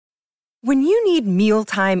When you need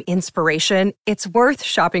mealtime inspiration, it's worth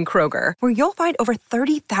shopping Kroger, where you'll find over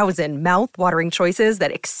 30,000 mouth-watering choices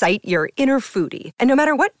that excite your inner foodie. And no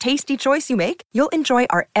matter what tasty choice you make, you'll enjoy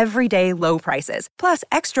our everyday low prices, plus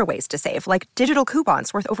extra ways to save, like digital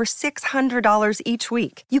coupons worth over $600 each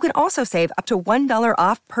week. You can also save up to $1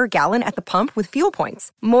 off per gallon at the pump with fuel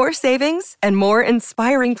points. More savings and more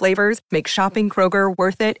inspiring flavors make shopping Kroger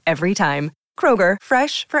worth it every time. Kroger,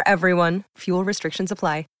 fresh for everyone. Fuel restrictions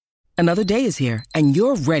apply. Another day is here, and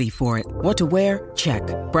you're ready for it. What to wear? Check.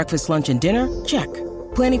 Breakfast, lunch, and dinner? Check.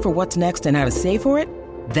 Planning for what's next and how to save for it?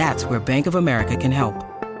 That's where Bank of America can help.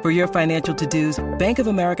 For your financial to-dos, Bank of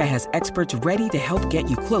America has experts ready to help get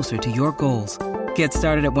you closer to your goals. Get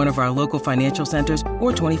started at one of our local financial centers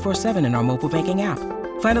or 24/7 in our mobile banking app.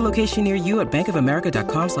 Find a location near you at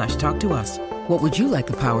bankofamerica.com/talktous. What would you like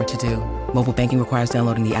the power to do? Mobile banking requires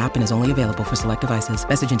downloading the app and is only available for select devices.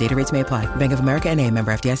 Message and data rates may apply. Bank of America N.A.,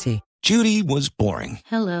 member FDIC. Judy was boring.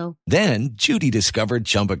 Hello. Then Judy discovered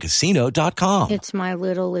ChumbaCasino.com. It's my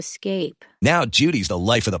little escape. Now Judy's the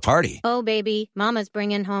life of the party. Oh, baby, mama's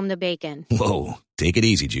bringing home the bacon. Whoa, take it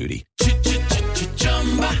easy, Judy.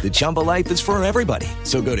 The Chumba life is for everybody.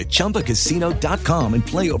 So go to ChumbaCasino.com and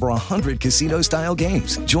play over 100 casino-style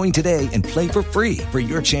games. Join today and play for free for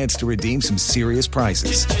your chance to redeem some serious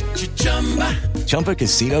prizes.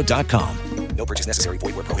 ChumbaCasino.com. No purchase necessary.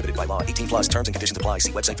 Void where prohibited by law. 18+ terms and conditions apply.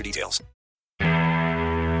 See website for details.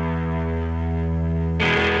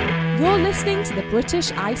 You're listening to the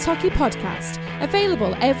British Ice Hockey Podcast,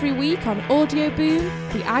 available every week on Audio Boom,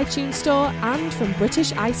 the iTunes Store, and from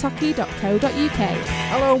BritishIceHockey.co.uk.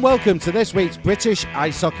 Hello and welcome to this week's British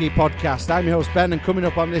Ice Hockey Podcast. I'm your host Ben, and coming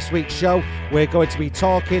up on this week's show, we're going to be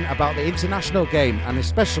talking about the international game and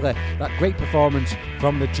especially that great performance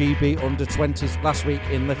from the GB under-20s last week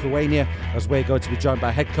in Lithuania, as we're going to be joined by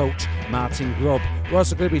head coach Martin Grubb. We're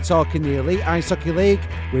also going to be talking the Elite Ice Hockey League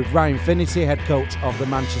with Ryan Finnerty, head coach of the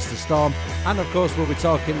Manchester Storm. And of course, we'll be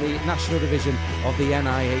talking the National Division of the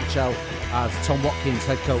NIHL, as Tom Watkins,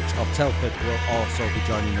 head coach of Telford, will also be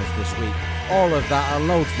joining us this week. All of that and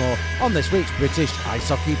loads more on this week's British Ice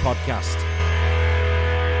Hockey Podcast.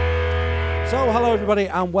 So, hello everybody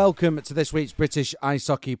and welcome to this week's British Ice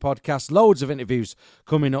Hockey Podcast. Loads of interviews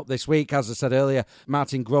coming up this week. As I said earlier,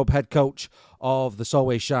 Martin Grubb, head coach of the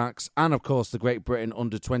Solway Sharks, and of course the Great Britain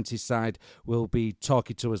under-20s side, will be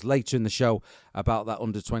talking to us later in the show about that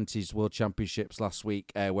under-20s World Championships last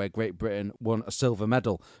week, where Great Britain won a silver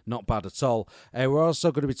medal. Not bad at all. We're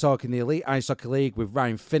also going to be talking the Elite Ice Hockey League with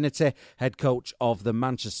Ryan Finnerty, head coach of the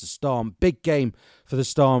Manchester Storm. Big game for the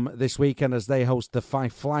Storm this weekend as they host the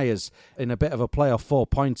Fife Flyers in a bit of a playoff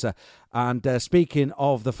four-pointer. And speaking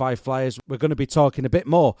of the Fife Flyers, we're going to be talking a bit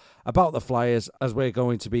more about the Flyers as we're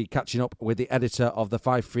going to be catching up with the editor of the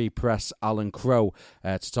Fife Free Press, Alan Crowe,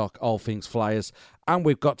 to talk all things Flyers. And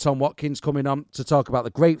we've got Tom Watkins coming on to talk about the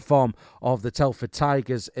great form of the Telford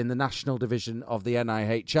Tigers in the National Division of the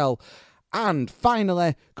NIHL. And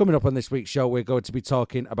finally, coming up on this week's show, we're going to be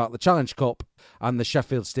talking about the Challenge Cup and the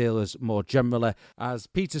Sheffield Steelers more generally, as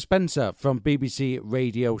Peter Spencer from BBC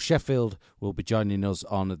Radio Sheffield will be joining us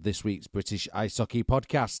on this week's British Ice Hockey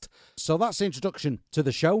Podcast. So that's the introduction to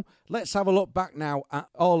the show. Let's have a look back now at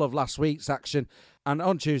all of last week's action. And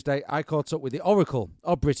on Tuesday, I caught up with the Oracle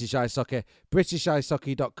of British Ice Hockey,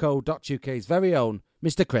 BritishIceHockey.co.uk's very own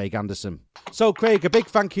Mr. Craig Anderson. So, Craig, a big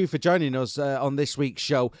thank you for joining us on this week's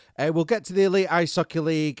show. We'll get to the Elite Ice Hockey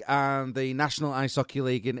League and the National Ice Hockey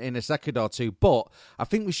League in a second or two, but I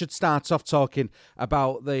think we should start off talking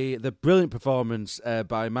about the brilliant performance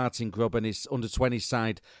by Martin Grubb and his under-20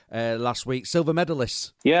 side last week. Silver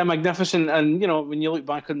medalists. Yeah, magnificent. And, you know, when you look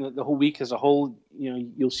back on the whole week as a whole, you know,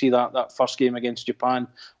 you'll see that first game against Japan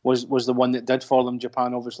was the one that did for them.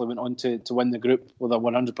 Japan obviously went on to win the group with a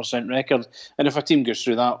 100% record. And if a team goes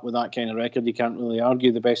through that with that kind of record, you can't really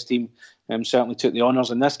argue the best team certainly took the honours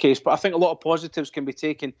in this case. But I think a lot of positives can be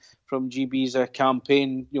taken from GB's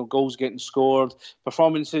campaign. You know, goals getting scored,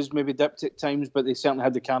 performances maybe dipped at times, but they certainly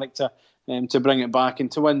had the character to bring it back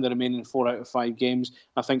and to win the remaining 4 out of 5 games.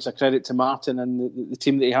 I think it's a credit to Martin and the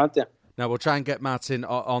team that he had there. Now, we'll try and get Martin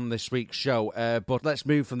on this week's show, but let's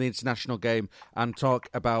move from the international game and talk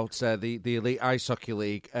about the Elite Ice Hockey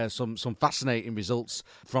League, some fascinating results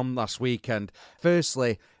from last weekend.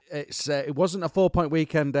 Firstly, it wasn't a 4-point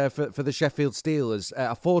weekend for the Sheffield Steelers.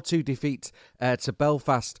 A 4-2 defeat to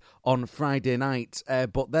Belfast on Friday night,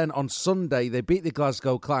 but then on Sunday they beat the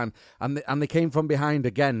Glasgow Clan, and they came from behind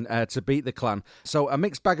again to beat the Clan. So a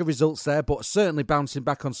mixed bag of results there, but certainly bouncing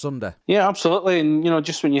back on Sunday. Yeah, absolutely. And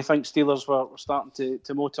just when you think Steelers were starting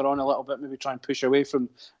to motor on a little bit, maybe try and push away from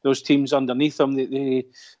those teams underneath them,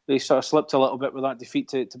 they sort of slipped a little bit with that defeat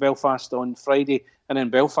to Belfast on Friday, and then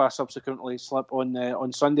Belfast subsequently slipped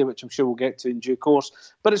on Sunday, which I'm sure we'll get to in due course.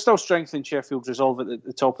 But it still strengthened Sheffield's resolve at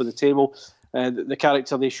the top of the table. The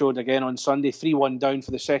character they showed again on Sunday, 3-1 down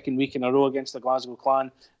for the second week in a row against the Glasgow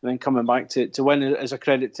Clan, and then coming back to win is a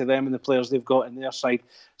credit to them and the players they've got in their side.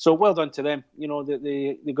 So well done to them.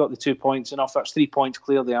 They got the 2 points enough. That's 3 points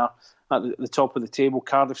clear. They are at the top of the table.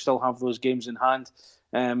 Cardiff still have those games in hand.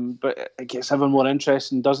 But it gets even more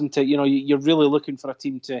interesting, doesn't it? You're really looking for a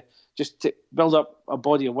team to build up a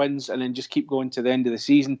body of wins and then just keep going to the end of the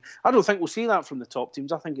season. I don't think we'll see that from the top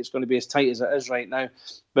teams. I think it's going to be as tight as it is right now.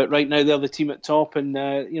 But right now they're the team at top, and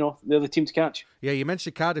they're the team to catch. Yeah, you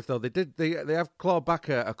mentioned Cardiff though. They have clawed back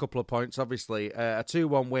a couple of points. Obviously, a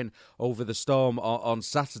 2-1 win over the Storm on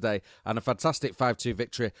Saturday, and a fantastic 5-2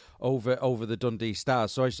 victory over the Dundee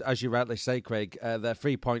Stars. So as you rightly say, Craig, they're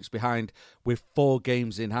 3 points behind with 4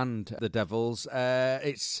 games in hand. The Devils.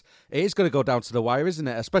 It is going to go down to the wire, isn't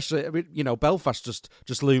it? Especially Belfast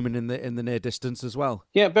just looming in the near distance as well.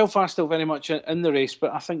 Yeah, Belfast still very much in the race,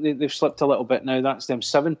 but I think they've slipped a little bit now. That's them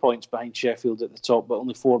 7 points behind Sheffield at the top, but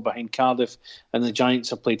only 4 behind Cardiff. And the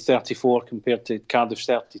Giants have played 34 compared to Cardiff's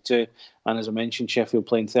 32. And as I mentioned, Sheffield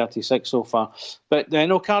playing 36 so far. But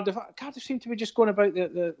Cardiff seem to be just going about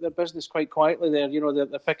their business quite quietly there.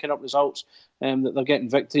 They're picking up results, that they're getting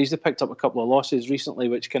victories. They picked up a couple of losses recently,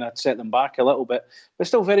 which kind of set them back a little bit. But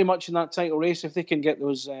still very much in that title race. If they can get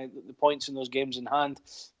those the points in those games in hand,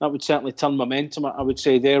 that would certainly turn momentum, I would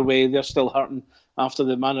say, their way. They're still hurting after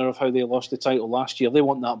the manner of how they lost the title last year. They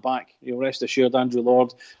want that back. Rest assured, Andrew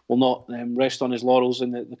Lord will not rest on his laurels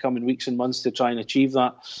in the coming weeks and months to try and achieve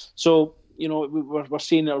that. So, we're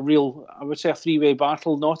seeing a real, I would say, a 3-way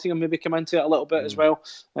battle. Nottingham maybe come into it a little bit as well.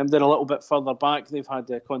 They're a little bit further back. They've had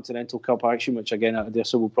the Continental Cup action, which again, at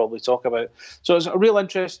Odessa we'll probably talk about. So it's a real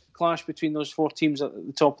interest clash between those 4 teams at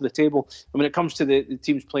the top of the table. And when it comes to the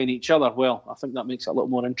teams playing each other, well, I think that makes it a little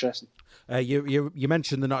more interesting. You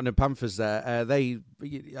mentioned the Nottingham Panthers there. They,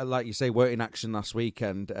 like you say, were in action last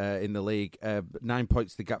weekend in the league. 9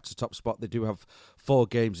 points the gap to top spot. They do have 4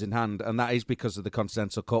 games in hand, and that is because of the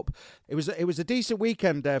Continental Cup. It was a decent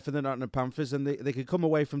weekend for the Nottingham Panthers, and they could come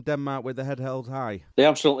away from Denmark with their head held high. They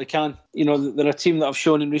absolutely can. They're a team that have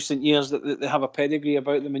shown in recent years that they have a pedigree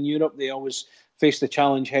about them in Europe. They always face the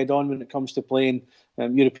challenge head on when it comes to playing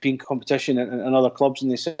European competition and other clubs, and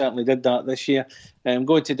they certainly did that this year.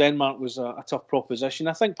 Going to Denmark was a tough proposition.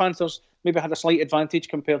 I think Panthers maybe had a slight advantage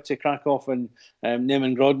compared to Krakow and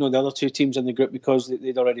Nîmes Grodno, the other 2 teams in the group, because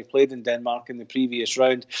they'd already played in Denmark in the previous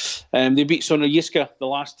round. They beat Sønderjyske the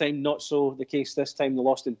last time, not so the case this time. They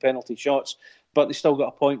lost in penalty shots, but they still got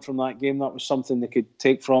a point from that game. That was something they could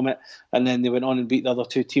take from it. And then they went on and beat the other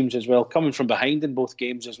 2 teams as well, coming from behind in both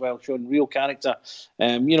games as well, showing real character.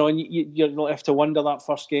 And you're left to wonder that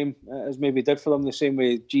first game as maybe did for them, the same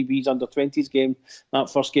way GB's under-20s game. That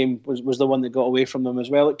first game was the one that got away from them as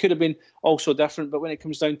well. It could have been also different, but when it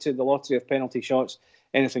comes down to the lottery of penalty shots,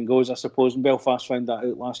 anything goes, I suppose. And Belfast found that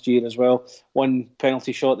out last year as well. One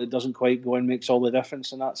penalty shot that doesn't quite go in makes all the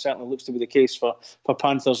difference, and that certainly looks to be the case for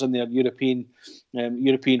Panthers in their European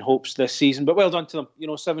hopes this season. But well done to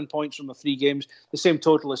them. 7 points from the 3 games, the same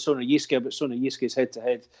total as Sønderjyske, but Sønderjyske's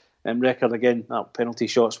head-to-head record again, that penalty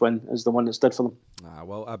shots win is the one that's did for them.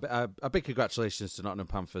 Well, a big congratulations to Nottingham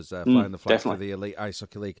Panthers flying the flag for the Elite Ice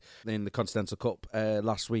Hockey League in the Continental Cup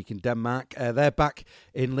last week in Denmark. They're back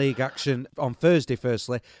in league action on Thursday,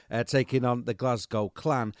 firstly, taking on the Glasgow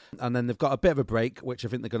Clan, and then they've got a bit of a break, which I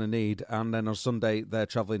think they're going to need, and then on Sunday they're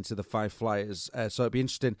travelling to the Five Flyers. So it'll be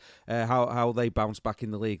interesting how they bounce back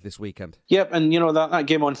in the league this weekend. Yep, and that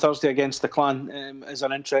game on Thursday against the Clan is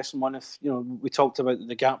an interesting one. If we talked about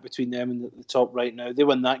the gap between them and the top right now, they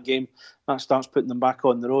win that game, that starts putting them back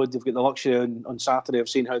on the road. They've got the luxury on Saturday of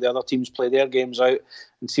seeing how the other teams play their games out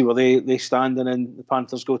and see where they stand, and then the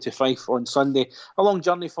Panthers go to Fife on Sunday. A long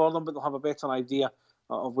journey for them, but they'll have a better idea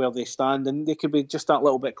of where they stand, and they could be just that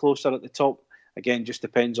little bit closer at the top. Again, just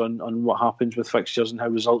depends on what happens with fixtures and how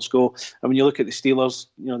results go. And when you look at the Steelers,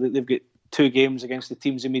 they've got 2 games against the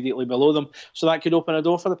teams immediately below them. So that could open a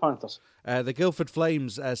door for the Panthers. The Guildford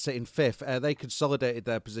Flames sitting 5th. They consolidated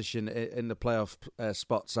their position in the playoff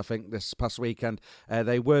spots, I think, this past weekend.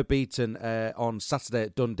 They were beaten on Saturday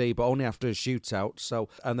at Dundee, but only after a shootout.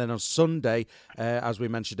 And then on Sunday, as we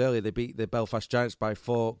mentioned earlier, they beat the Belfast Giants by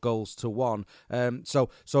 4-1. So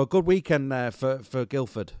a good weekend for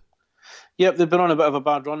Guildford. Yep, they've been on a bit of a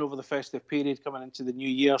bad run over the festive period coming into the new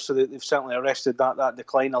year, so they've certainly arrested that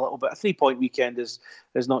decline a little bit. A 3-point weekend is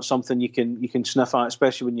not something you can sniff at,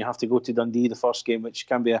 especially when you have to go to Dundee the first game, which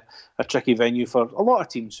can be a tricky venue for a lot of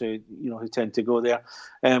teams who tend to go there.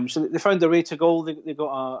 So they found their way to goal. They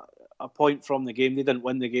got a point from the game. They didn't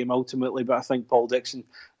win the game ultimately, but I think Paul Dixon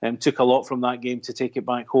took a lot from that game to take it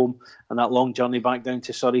back home, and that long journey back down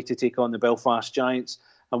to Surrey to take on the Belfast Giants.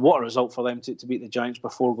 And what a result for them to beat the Giants by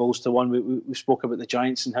 4-1. We spoke about the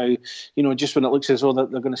Giants and how, just when it looks as though they're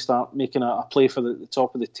going to start making a play for the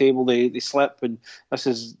top of the table, they slip. And this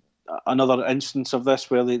is another instance of this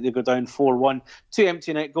where they go down 4-1. 2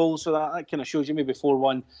 empty net goals, so that kind of shows you maybe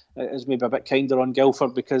 4-1 is maybe a bit kinder on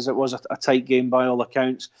Guildford, because it was a tight game by all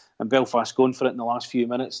accounts. And Belfast going for it in the last few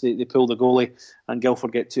minutes. They pull the goalie and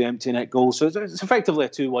Guildford get 2 empty net goals. So it's effectively a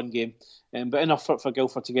 2-1 game. But enough for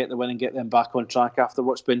Guildford to get the win and get them back on track after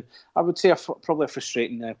what's been, I would say, probably a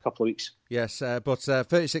frustrating couple of weeks. Yes, but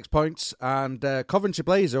 36 points, and Coventry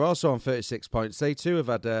Blaze are also on 36 points. They too have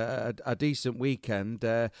had a decent weekend.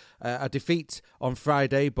 A defeat on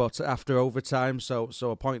Friday, but after overtime, so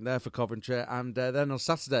a point there for Coventry. And then on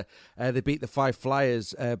Saturday, they beat the Fife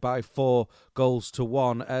Flyers by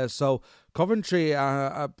 4-1. So Coventry,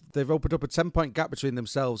 they've opened up a 10-point gap between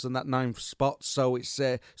themselves and that 9th spot. So it's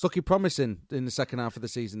looking promising in the second half of the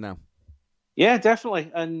season now. Yeah,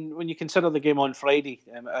 definitely. And when you consider the game on Friday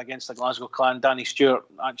against the Glasgow Clan, Danny Stewart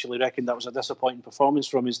actually reckoned that was a disappointing performance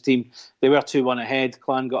from his team. They were 2-1 ahead.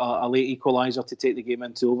 Clan got a late equaliser to take the game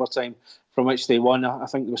into overtime, from which they won. I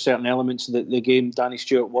think there were certain elements of the game Danny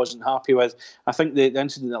Stewart wasn't happy with. I think the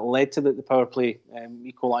incident that led to the power play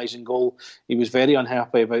equalising goal, he was very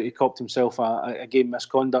unhappy about. He copped himself a game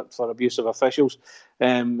misconduct for abuse of officials.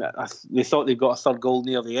 They thought they'd got a third goal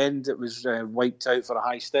near the end. It was wiped out for a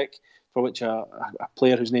high stick, for which a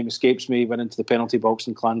player whose name escapes me went into the penalty box,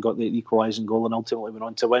 and Clan got the equalising goal and ultimately went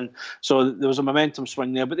on to win. So there was a momentum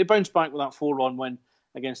swing there, but they bounced back with that 4-1 win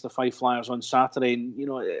against the Fife Flyers on Saturday.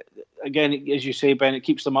 And, again, as you say, Ben, it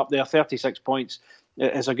keeps them up there. 36 points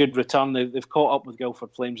is a good return. They've caught up with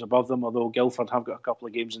Guildford Flames above them, although Guildford have got a couple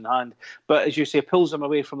of games in hand. But as you say, it pulls them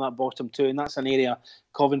away from that bottom 2, and that's an area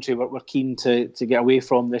Coventry were keen to get away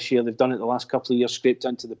from this year. They've done it the last couple of years, scraped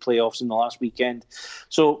into the playoffs in the last weekend.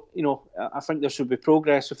 So, I think there should be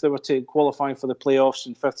progress if they were to qualify for the playoffs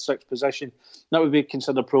in 5th, 6th position. That would be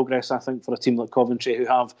considered progress, I think, for a team like Coventry, who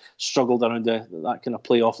have struggled around that kind of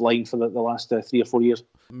playoff line for the last 3 or 4 years.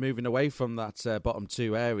 Moving away from that bottom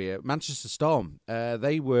 2 area, Manchester Storm, there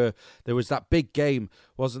was that big game,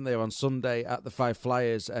 wasn't there, on Sunday at the Fife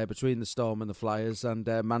Flyers between the Storm and the Flyers, and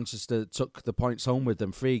Manchester took the points home with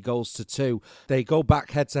them, 3-2. They go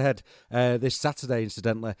back head-to-head this Saturday,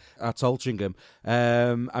 incidentally, at Altrincham.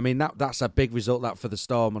 That's a big result, that, for the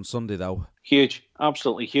Storm on Sunday, though. Huge,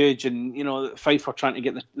 absolutely huge. And, Fife are trying to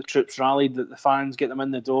get the troops rallied, the fans, get them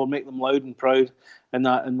in the door, make them loud and proud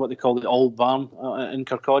in what they call the Old Barn in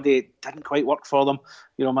Kirkcaldy. It didn't quite work for them.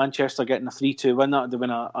 Manchester getting a 3-2 win, that would have been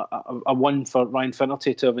a win for Ryan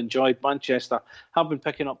Finnerty to have enjoyed. Manchester have been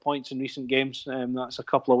picking up points in recent games. That's a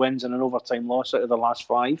couple of wins and an overtime loss out of the last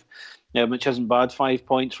 5, which isn't bad. 5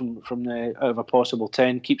 points from out of a possible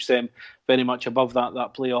 10 keeps them very much above that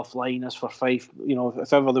playoff line. As for Fife,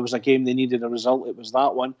 if ever there was a game they needed a result, it was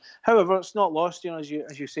that one. However, it's not lost. As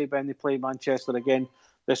you say, Ben, they play Manchester again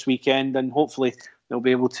this weekend, and hopefully they'll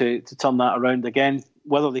be able to turn that around again.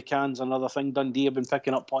 Whether they can is another thing. Dundee have been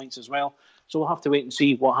picking up points as well. So we'll have to wait and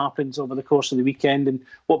see what happens over the course of the weekend and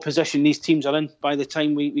what position these teams are in by the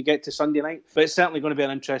time we get to Sunday night. But it's certainly going to be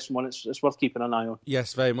an interesting one. It's worth keeping an eye on.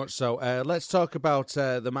 Yes, very much so. Let's talk about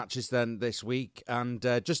the matches then this week. And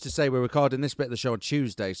just to say, we're recording this bit of the show on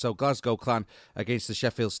Tuesday. So Glasgow Clan against the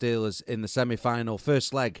Sheffield Steelers in the semi-final,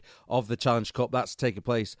 first leg of the Challenge Cup. That's taking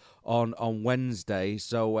place on Wednesday.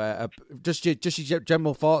 So just your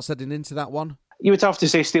general thoughts heading into that one? You would have to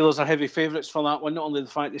say Steelers are heavy favourites for that one. Not only the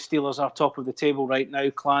fact that Steelers are top of the table right now,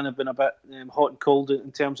 Clan have been a bit hot and cold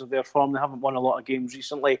in terms of their form. They haven't won a lot of games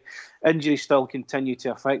recently. Injuries still continue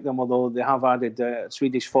to affect them, although they have added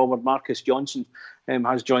Swedish forward Marcus Johnson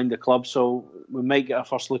has joined the club. So we might get a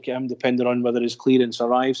first look at him depending on whether his clearance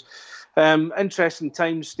arrives. Interesting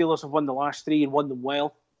times. Steelers have won the last 3 and won them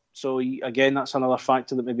well. So again, that's another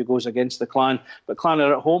factor that maybe goes against the Clan. But Clan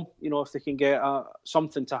are at home. If they can get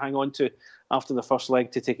something to hang on to after the first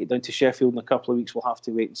leg to take it down to Sheffield in a couple of weeks, we'll have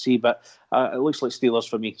to wait and see. But it looks like Steelers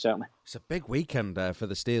for me, certainly. It's a big weekend for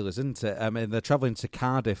the Steelers, isn't it? I mean, they're travelling to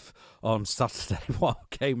Cardiff on Saturday. What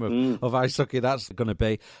a game of ice hockey that's going to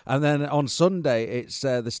be. And then on Sunday, it's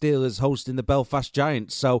the Steelers hosting the Belfast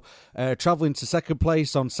Giants. So travelling to second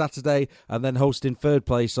place on Saturday and then hosting third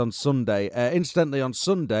place on Sunday. Incidentally, on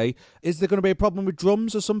Sunday, is there going to be a problem with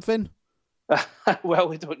drums or something? Well,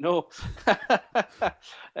 we don't know.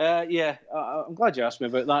 I'm glad you asked me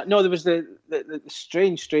about that. No, there was the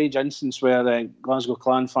strange instance where Glasgow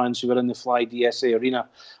Clan fans who were in the Fly DSA Arena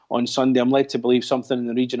on Sunday, I'm led to believe something in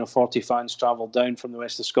the region of 40 fans travelled down from the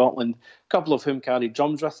west of Scotland, a couple of whom carried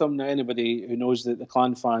drums with them. Now, anybody who knows the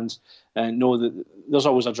Clan fans know that there's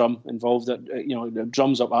always a drum involved. That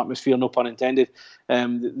drums up atmosphere, no pun intended.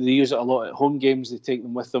 They use it a lot at home games. They take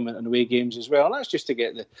them with them in away games as well. And that's just to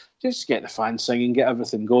get the fans singing, get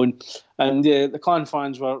everything going. And the Clan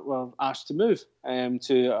fans were asked to move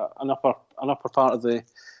to an upper part of the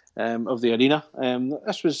arena.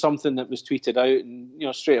 This was something that was tweeted out,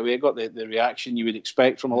 and straight away got the reaction you would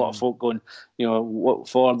expect from a lot of folk going, what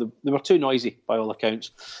for? They were too noisy by all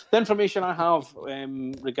accounts. The information I have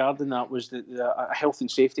regarding that was that a health and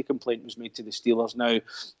safety complaint was made to the Steelers. Now,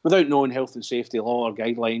 without knowing health and safety law or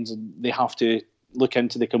guidelines, and they have to look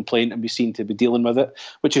into the complaint and be seen to be dealing with it,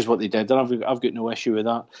 which is what they did. And I've got no issue with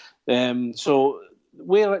that. So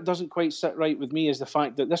where it doesn't quite sit right with me is the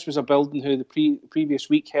fact that this was a building who the previous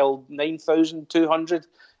week held 9,200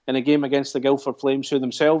 in a game against the Guildford Flames, who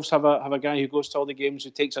themselves have a guy who goes to all the games, who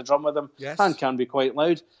takes a drum with them, and can be quite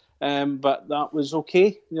loud. But that was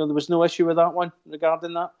okay. There was no issue with that one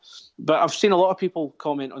regarding that. But I've seen a lot of people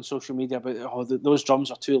comment on social media about those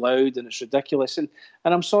drums are too loud and it's ridiculous. And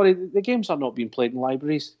I'm sorry, the games are not being played in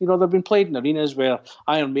libraries. They've been played in arenas where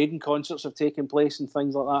Iron Maiden concerts have taken place and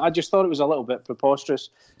things like that. I just thought it was a little bit preposterous.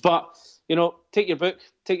 But take your book,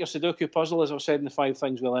 take your Sudoku puzzle, as I've said in the 5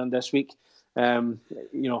 things we learned this week. You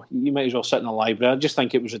might as well sit in a library. I just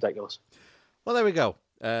think it was ridiculous. Well, there we go.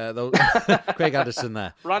 Craig Addison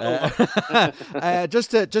there.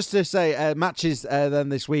 Just to say, matches then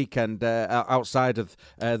this weekend outside of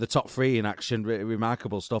the top 3 in action,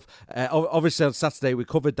 remarkable stuff. Obviously on Saturday we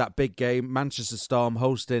covered that big game, Manchester Storm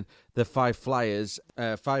hosting the Fife Flyers.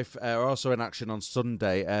 Fife are also in action on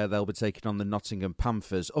Sunday. They'll be taking on the Nottingham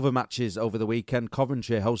Panthers. Other matches over the weekend,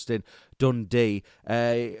 Coventry hosting Dundee.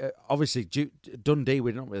 Obviously Dundee,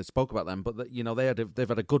 we don't really spoke about them, but they've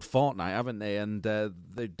had a good fortnight, haven't they? And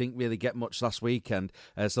they didn't really get much last weekend,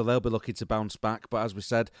 so they'll be looking to bounce back. But as we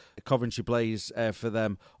said, Coventry plays for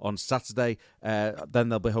them on Saturday. Then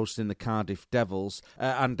they'll be hosting the Cardiff Devils,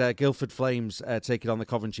 and Guildford Flames taking on the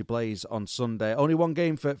Coventry Blaze on Sunday. Only one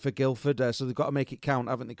game for Guildford, so they've got to make it count,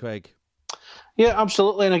 haven't they, Craig? Yeah,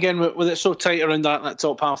 absolutely. And again, with it so tight around that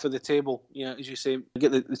top half of the table, as you say,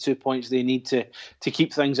 get the 2 points they need to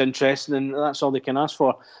keep things interesting, and that's all they can ask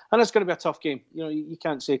for. And it's going to be a tough game. You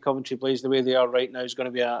can't say Coventry Blaze the way they are right now is going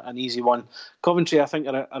to be an easy one. Coventry, I think,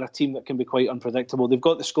 are a team that can be quite unpredictable. They've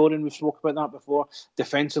got the scoring, we've spoken about that before.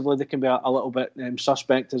 Defensively, they can be a little bit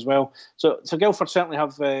suspect as well. So Guildford certainly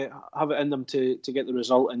have it in them to get the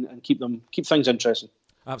result and keep things interesting.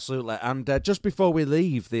 Absolutely. And just before we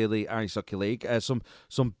leave the Elite Ice Hockey League, some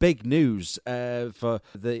big news for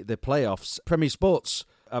the playoffs. Premier Sports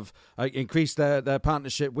have increased their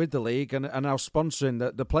partnership with the league and are now sponsoring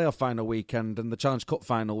the playoff final weekend and the Challenge Cup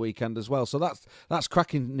final weekend as well. So that's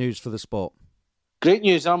cracking news for the sport. Great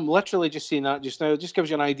news. I'm literally just seeing that just now. It just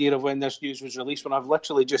gives you an idea of when this news was released, when I've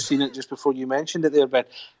literally just seen it just before you mentioned it there, Ben.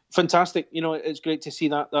 Fantastic. It's great to see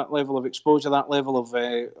that level of exposure, that level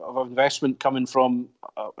of investment coming from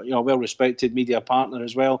a well-respected media partner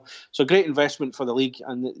as well. So great investment for the league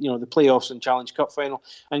and the playoffs and Challenge Cup final,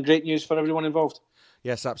 and great news for everyone involved.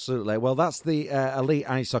 Yes, absolutely. Well, that's the Elite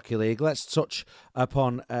Ice Hockey League. Let's touch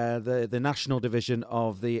upon the national division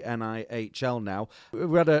of the NIHL now.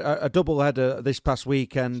 We had a double-header this past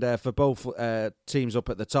weekend for both teams up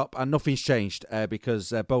at the top, and nothing's changed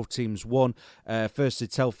because both teams won. Firstly,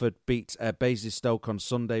 Telford beat Basingstoke on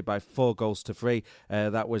Sunday by 4-3.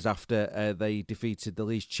 That was after they defeated the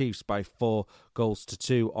Leeds Chiefs by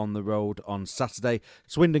 4-2 on the road on Saturday.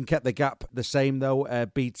 Swindon kept the gap the same, though,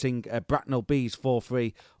 beating Bracknell Bees 4-3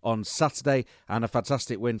 on Saturday, and a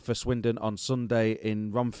fantastic win for Swindon on Sunday in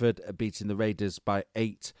Romford, beating the Raiders by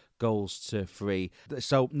 8-3.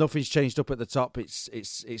 So nothing's changed up at the top. It's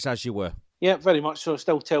as you were. Yeah, very much so.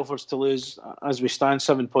 Still Telford's to lose as we stand.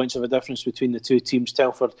 7 points of a difference between the two teams.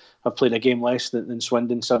 Telford have played a game less than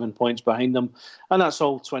Swindon, 7 points behind them. And that's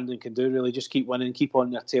all Swindon can do, really. Just keep winning, keep on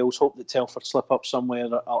their tails. Hope that Telford slip up somewhere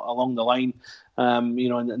along the line,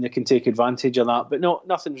 and they can take advantage of that. But no,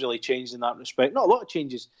 nothing's really changed in that respect. Not a lot of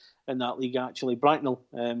changes in that league, actually. Bracknell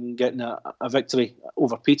getting a victory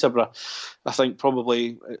over Peterborough, I think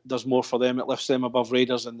probably does more for them. It lifts them above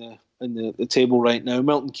Raiders in the table right now.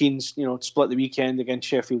 Milton Keynes, split the weekend against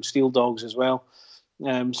Sheffield Steel Dogs as well.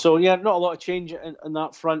 So yeah, not a lot of change in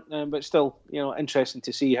that front, but still, interesting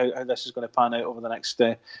to see how this is going to pan out over the next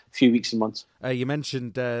few weeks and months. You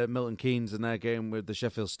mentioned Milton Keynes and their game with the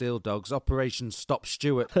Sheffield Steel Dogs. Operation Stop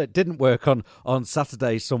Stewart. It didn't work on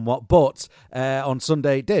Saturday somewhat, but on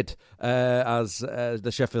Sunday it did, as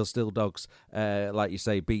the Sheffield Steel Dogs, like you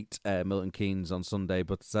say, beat Milton Keynes on Sunday,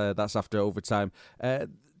 but that's after overtime.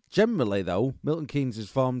 Generally, though, Milton Keynes'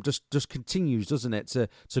 form just continues, doesn't it,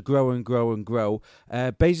 to grow and grow and grow.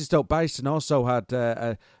 Basingstoke Bison also had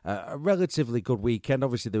a relatively good weekend.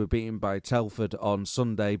 Obviously, they were beaten by Telford on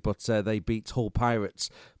Sunday, but they beat Hull Pirates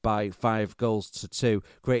by 5-2,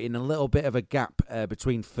 creating a little bit of a gap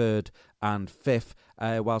between third and fifth,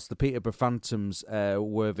 whilst the Peterborough Phantoms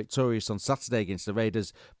were victorious on Saturday against the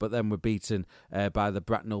Raiders, but then were beaten by the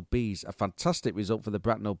Bracknell Bees. A fantastic result for the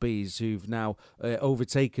Bracknell Bees, who've now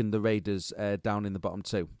overtaken the Raiders down in the bottom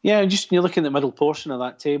two. Yeah, just you look in the middle portion of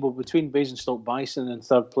that table, between Basingstoke Bison in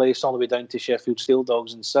third place, all the way down to Sheffield Steel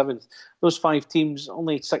Dogs in seventh. Those 5 teams,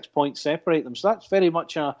 only 6 points separate them, so that's very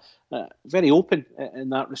much very open in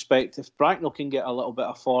that respect. If Bracknell can get a little bit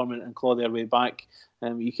of form and claw their way back,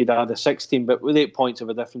 you could add a 6th team, but with 8 points of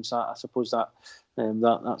a difference, I suppose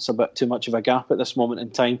that's a bit too much of a gap at this moment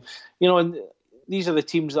in time. And these are the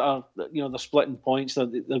teams that are, they're splitting points. They're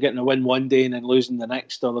getting a win one day and then losing the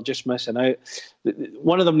next, or they're just missing out.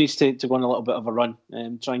 One of them needs to go on a little bit of a run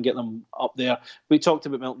and try and get them up there. We talked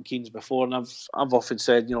about Milton Keynes before, and I've often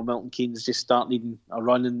said, Milton Keynes just start needing a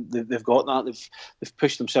run, and they've got that. They've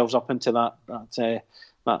pushed themselves up into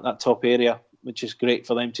that top area, which is great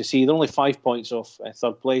for them to see. They're only 5 points off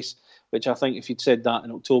third place, which I think if you'd said that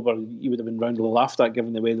in October, you would have been roundly laughed at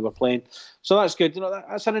given the way they were playing. So that's good.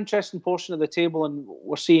 That's an interesting portion of the table, and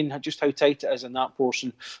we're seeing just how tight it is in that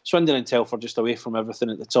portion. Swindon and Telford just away from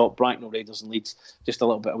everything at the top. Bracknell, Raiders and Leeds just a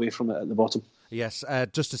little bit away from it at the bottom. Yes,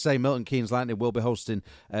 just to say, Milton Keynes Lightning will be hosting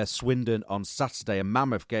Swindon on Saturday, a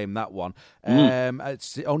mammoth game, that one.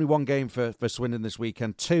 It's only one game for Swindon this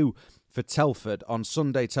weekend, 2 for Telford. On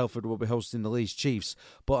Sunday, Telford will be hosting the Leeds Chiefs.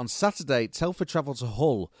 But on Saturday, Telford travel to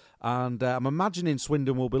Hull. And I'm imagining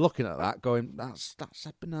Swindon will be looking at that, going, that's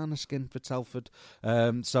a banana skin for Telford.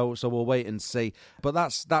 So we'll wait and see. But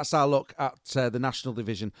that's our look at the national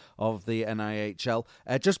division of the NIHL.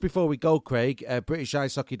 Just before we go, Craig,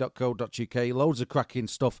 britishicehockey.co.uk, loads of cracking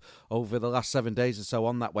stuff over the last 7 days or so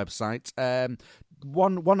on that website.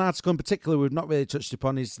 One article in particular we've not really touched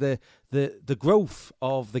upon is the growth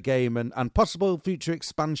of the game and possible future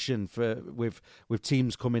expansion with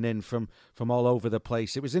teams coming in from all over the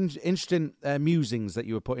place. It was interesting musings that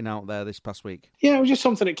you were putting out there this past week. Yeah, it was just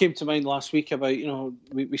something that came to mind last week about,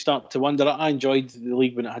 we started to wonder. I enjoyed the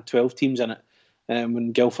league when it had 12 teams in it.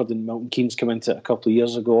 When Guildford and Milton Keynes came into it a couple of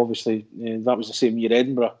years ago, obviously that was the same year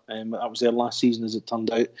Edinburgh. That was their last season, as it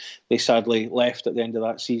turned out. They sadly left at the end of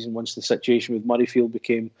that season once the situation with Murrayfield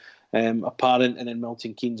became apparent, and then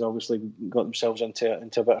Milton Keynes obviously got themselves into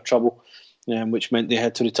a bit of trouble, which meant they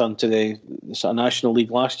had to return to the sort of National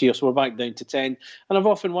League last year. So we're back down to 10. And I've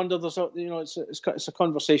often wondered, it's a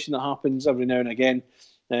conversation that happens every now and again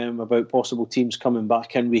about possible teams coming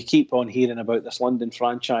back in. We keep on hearing about this London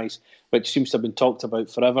franchise, which seems to have been talked about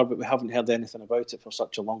forever, but we haven't heard anything about it for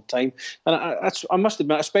such a long time. And I must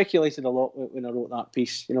admit, I speculated a lot when I wrote that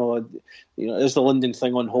piece. Is the London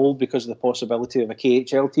thing on hold because of the possibility of a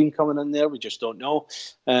KHL team coming in there? We just don't know.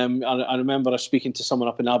 I remember speaking to someone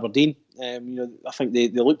up in Aberdeen. I think they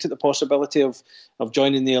looked at the possibility of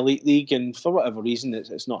joining the Elite League, and for whatever reason,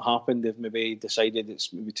 it's not happened. They've maybe decided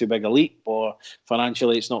it's maybe too big a leap, or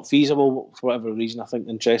financially it's not feasible. For whatever reason, I think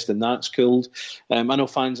interest in that's cooled. I know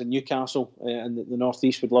fans in Newcastle and the North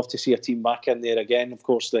East would love to see a team back in there again. Of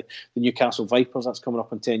course, the Newcastle Vipers, that's coming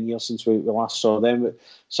up in 10 years since we last saw them. But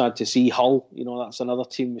sad to see. Hull, that's another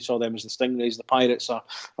team. We saw them as the Stingrays. The Pirates are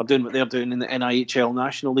doing what they're doing in the NIHL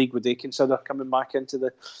National League. Would they consider coming back into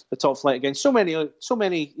the top flight again? So many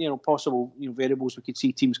possible variables we could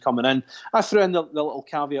see teams coming in. I threw in the little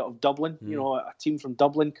caveat of Dublin. A team from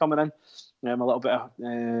Dublin coming in. A little bit of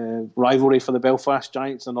rivalry for the Belfast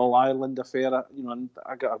Giants and All Ireland affair. And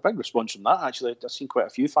I got a big response from that. Actually, I've seen quite a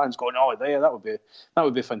few fans going, "Oh, yeah, that would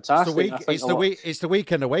be fantastic." It's the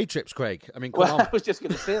weekend away trips, Craig. I mean, come on. I was just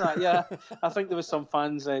going to say that. Yeah, I think there was some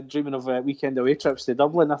fans dreaming of weekend away trips to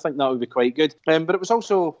Dublin. I think that would be quite good. But it was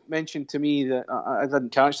also mentioned to me that I didn't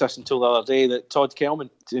catch this until the other day that Todd Kelman,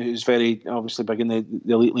 who's very obviously big in the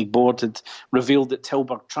Elite League board, had revealed that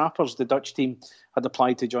Tilburg Trappers, the Dutch team, had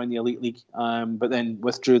applied to join the Elite League, but then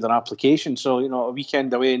withdrew their application. So, a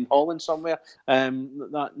weekend away in Holland somewhere,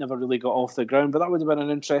 that never really got off the ground. But that would have been an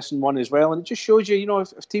interesting one as well. And it just shows you,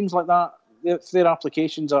 if teams like that, if their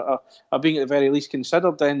applications are being at the very least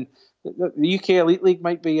considered, then the UK Elite League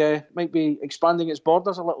might be expanding its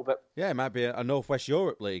borders a little bit. Yeah, it might be a North West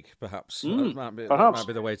Europe League, perhaps. Perhaps. That might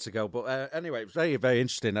be the way to go. But anyway, it's very, very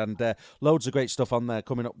interesting, and loads of great stuff on there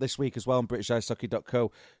coming up this week as well on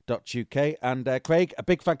BritishIceHockey.co.uk. And Craig, a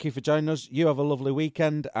big thank you for joining us. You have a lovely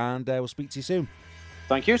weekend, and we'll speak to you soon.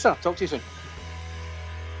 Thank you, sir. Talk to you soon.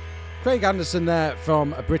 Craig Anderson there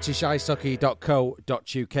from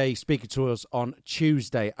BritishIceHockey.co.uk speaking to us on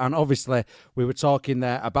Tuesday. And obviously, we were talking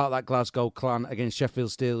there about that Glasgow Clan against Sheffield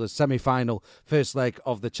Steelers semi-final first leg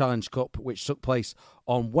of the Challenge Cup, which took place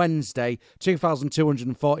on Wednesday.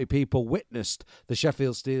 2,240 people witnessed the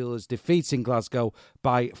Sheffield Steelers defeating Glasgow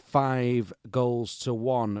by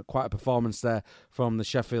 5-1. Quite a performance there from the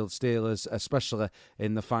Sheffield Steelers, especially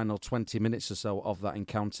in the final 20 minutes or so of that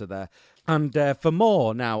encounter there. And for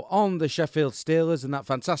more now on the Sheffield Steelers and that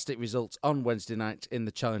fantastic result on Wednesday night in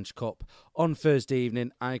the Challenge Cup, on Thursday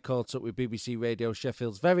evening I caught up with BBC Radio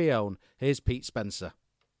Sheffield's very own, here's Pete Spencer.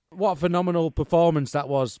 What a phenomenal performance that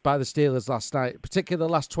was by the Steelers last night, particularly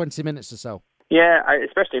the last 20 minutes or so. Yeah,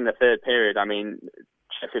 especially in the third period. I mean,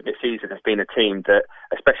 Sheffield this season has been a team that,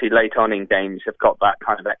 especially late on in games, have got that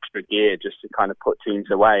kind of extra gear just to kind of put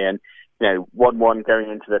teams away. And, 1-1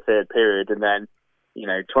 going into the third period, and then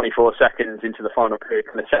 24 seconds into the final period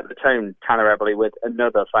kind of set the tone. Tanner Eberle with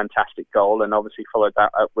another fantastic goal, and obviously followed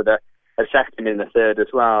that up with a second in the third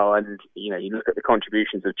as well. And, you look at the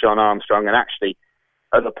contributions of John Armstrong, and actually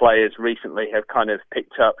other players recently have kind of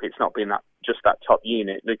picked up. It's not been just that top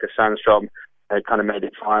unit. Lucas Sandstrom had kind of made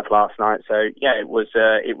it 5 last night. So, yeah, it was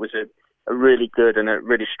a really good and a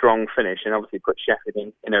really strong finish, and obviously put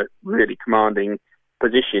Sheffield in a really commanding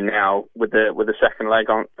position now with the second leg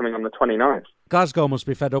coming on the 29th. Glasgow must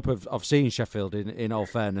be fed up of seeing Sheffield, in all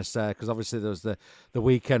fairness, because obviously there was the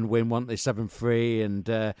weekend win, weren't they, 7-3, and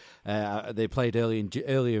they played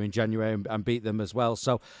earlier in January and beat them as well.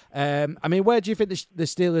 So, where do you think the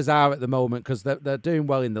Steelers are at the moment? Because they're doing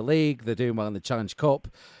well in the league, they're doing well in the Challenge Cup,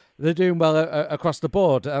 they're doing well across the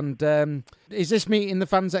board. And is this meeting the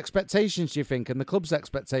fans' expectations, do you think, and the club's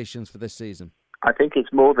expectations for this season? I think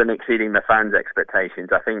it's more than exceeding the fans' expectations.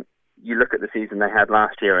 I think you look at the season they had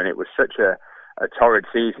last year, and it was such a torrid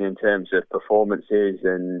season in terms of performances,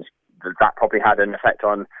 and that probably had an effect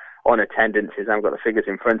on attendances. I haven't got the figures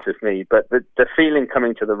in front of me, but the feeling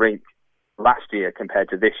coming to the rink last year compared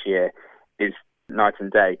to this year is night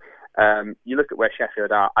and day. You look at where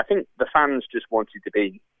Sheffield are. I think the fans just wanted to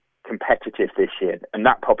be competitive this year, and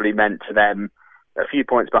that probably meant to them a few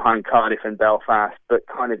points behind Cardiff and Belfast, but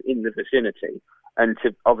kind of in the vicinity, and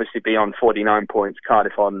to obviously be on 49 points,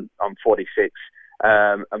 Cardiff on 46,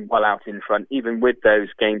 and well out in front, even with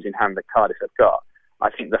those games in hand that Cardiff have got. I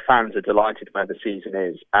think the fans are delighted where the season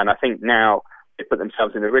is, and I think now they put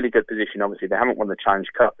themselves in a really good position. Obviously, they haven't won the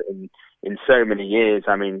Challenge Cup in so many years.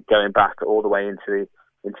 I mean, going back all the way into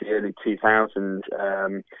the early 2000s,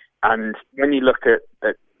 and when you look at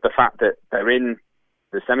the fact that they're in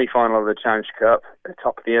the semi-final of the Challenge Cup, they're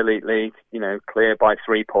top of the Elite League, clear by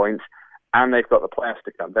 3 points, and they've got the playoffs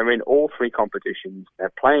to come. They're in all 3 competitions.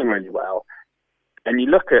 They're playing really well. And you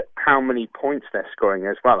look at how many points they're scoring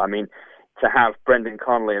as well. I mean, to have Brendan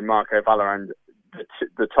Connolly and Marco Vallerand,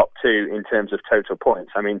 the top 2 in terms of total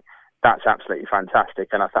points, I mean, that's absolutely fantastic.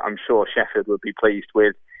 And I'm sure Sheffield would be pleased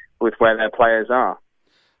with where their players are.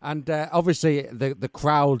 And obviously, the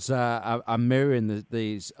crowds are mirroring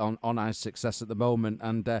these on-ice success at the moment,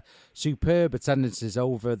 and superb attendances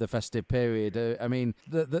over the festive period.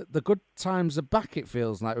 The good times are back, it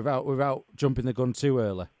feels like, without jumping the gun too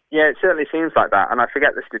early. Yeah, it certainly seems like that. And I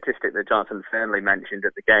forget the statistic that Jonathan Fernley mentioned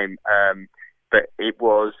at the game, but it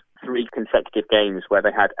was 3 consecutive games where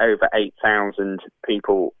they had over 8,000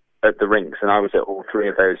 people at the rinks, and I was at all 3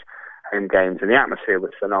 of those home games, and the atmosphere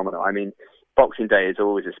was phenomenal. I mean, Boxing Day is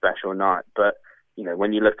always a special night, but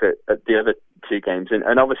when you look at the other 2 games,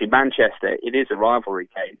 and obviously Manchester, it is a rivalry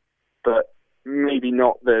game, but maybe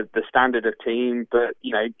not the standard of team, but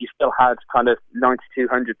you still had kind of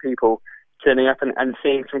 9,200 people turning up and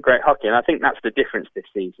seeing some great hockey. And I think that's the difference this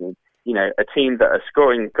season. You know, a team that are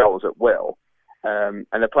scoring goals at will, and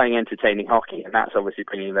they're playing entertaining hockey, and that's obviously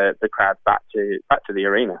bringing the crowd back to the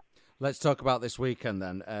arena. Let's talk about this weekend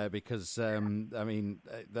then, because,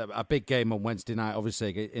 a big game on Wednesday night,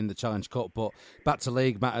 obviously, in the Challenge Cup, but back to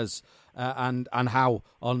league matters, and how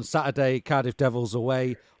on Saturday, Cardiff Devils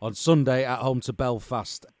away, on Sunday at home to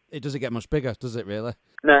Belfast. It doesn't get much bigger, does it, really?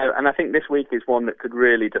 No, and I think this week is one that could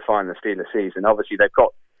really define the Steelers season. Obviously, they've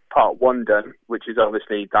got part one done, which is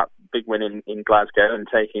obviously that big win in Glasgow and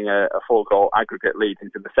taking a 4-goal aggregate lead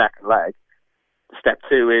into the second leg. Step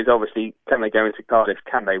two is obviously, can they go into Cardiff?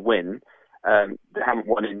 Can they win? They haven't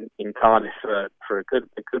won in Cardiff for a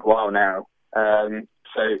good while now. I'm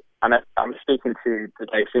speaking to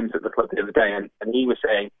Dave Sims at the club the other day, and he was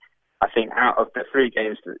saying, I think out of the 3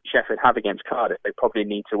 games that Sheffield have against Cardiff, they probably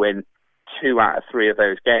need to win 2 out of 3 of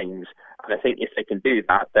those games. And I think if they can do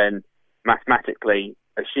that, then mathematically,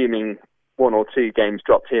 assuming 1 or 2 games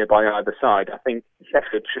dropped here by either side, I think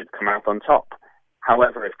Sheffield should come out on top.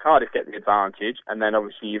 However, if Cardiff get the advantage, and then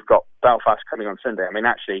obviously you've got Belfast coming on Sunday, I mean,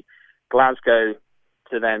 actually, Glasgow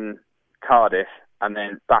to then Cardiff, and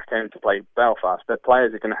then back home to play Belfast, the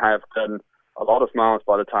players are going to have done a lot of miles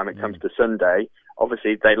by the time it comes to Sunday.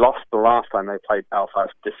 Obviously, they lost the last time they played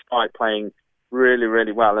Belfast, despite playing really,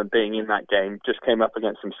 really well and being in that game. Just came up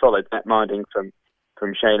against some solid net minding from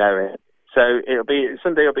Shane Owen. So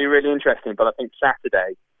Sunday will be really interesting, but I think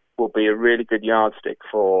Saturday will be a really good yardstick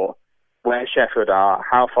for where Sheffield are,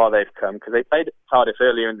 how far they've come, because they played Cardiff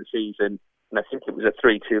earlier in the season, and I think it was a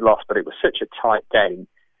 3-2 loss, but it was such a tight game.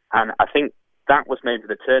 And I think that was maybe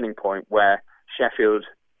the turning point where Sheffield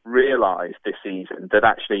realised this season that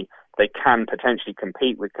actually they can potentially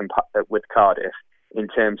compete with Cardiff in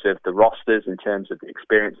terms of the rosters, in terms of the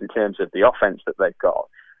experience, in terms of the offence that they've got.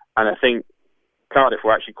 And I think Cardiff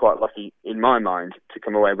were actually quite lucky, in my mind, to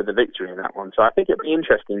come away with a victory in that one. So I think it'll be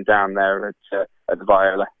interesting down there at the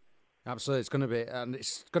Viola. Absolutely, it's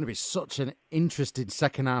going to be such an interesting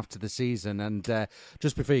second half to the season. And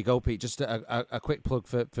just before you go, Pete, just a quick plug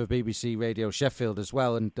for BBC Radio Sheffield as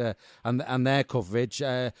well, and their coverage.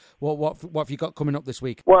 What have you got coming up this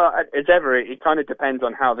week? Well, as ever, it kind of depends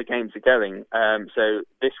on how the games are going. So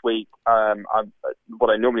this week, what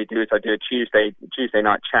I normally do is I do a Tuesday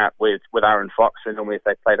night chat with Aaron Fox. And normally, if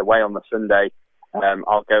they played away on the Sunday,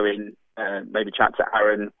 I'll go in, maybe chat to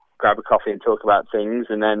Aaron, grab a coffee and talk about things,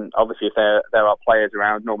 and then obviously if there are players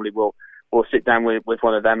around, normally we'll sit down with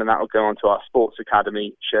one of them, and that will go on to our Sports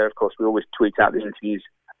Academy show. Of course, we always tweet out the interviews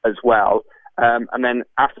as well, and then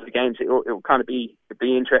after the games, it'll kind of be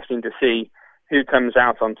interesting to see who comes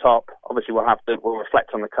out on top. Obviously, we'll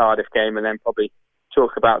reflect on the Cardiff game, and then probably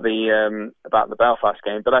talk about the Belfast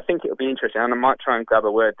game. But I think it'll be interesting, and I might try and grab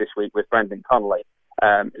a word this week with Brendan Connolly,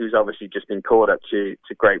 who's obviously just been called up to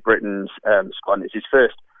Great Britain's squad. It's his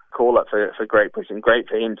first call up for Great Britain. Great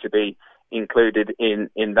for him to be included in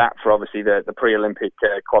that for obviously the pre-Olympic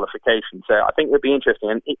qualification. So I think it'll be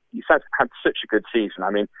interesting. And he's had such a good season.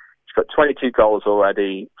 I mean, he's got 22 goals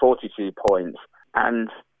already, 42 points, and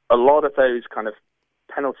a lot of those kind of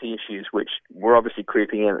penalty issues which were obviously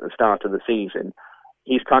creeping in at the start of the season,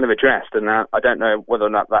 he's kind of addressed. And I don't know whether or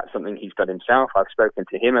not that's something he's done himself. I've spoken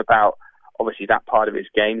to him about obviously that part of his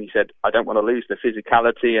game. He said, I don't want to lose the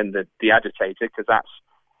physicality and the agitator, because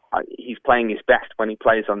he's playing his best when he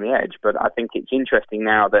plays on the edge. But I think it's interesting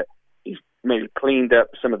now that he's maybe cleaned up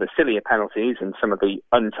some of the sillier penalties and some of the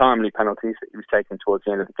untimely penalties that he was taking towards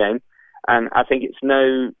the end of the game. And I think it's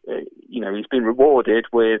he's been rewarded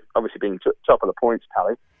with obviously being top of the points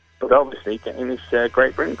tally, but obviously getting this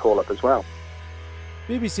Great Britain call-up as well.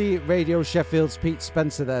 BBC Radio Sheffield's Pete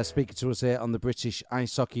Spencer there, speaking to us here on the British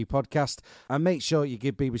Ice Hockey Podcast. And make sure you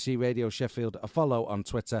give BBC Radio Sheffield a follow on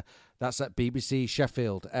Twitter. That's at BBC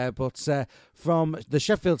Sheffield. But from the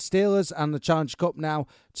Sheffield Steelers and the Challenge Cup now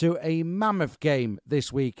to a mammoth game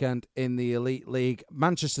this weekend in the Elite League.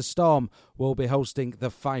 Manchester Storm will be hosting the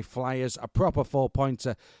Fife Flyers, a proper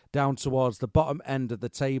 4-pointer down towards the bottom end of the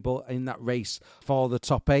table in that race for the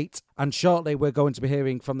top 8. And shortly we're going to be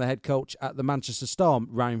hearing from the head coach at the Manchester Storm,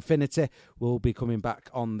 Ryan Finnerty, will be coming back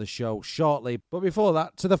on the show shortly. But before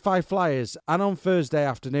that, to the Fife Flyers. And on Thursday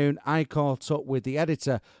afternoon, I caught up with the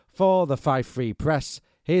editor for the Fife Free Press.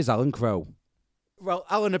 Here's Alan Crowe. Well,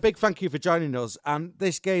 Alan, a big thank you for joining us. And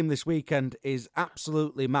this game this weekend is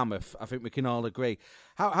absolutely mammoth. I think we can all agree.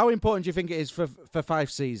 How important do you think it is for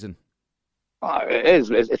Fife's season? It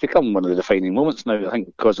is. It's become one of the defining moments now, I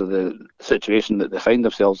think, because of the situation that they find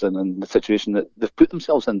themselves in and the situation that they've put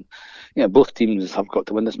themselves in. You know, both teams have got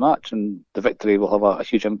to win this match, and the victory will have a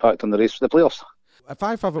huge impact on the race for the playoffs.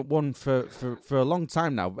 Fife haven't won for a long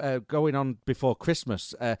time now, going on before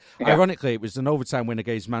Christmas. Ironically, it was an overtime win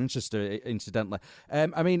against Manchester, incidentally.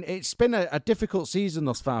 I mean, it's been a difficult season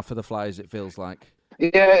thus far for the Flyers, it feels like.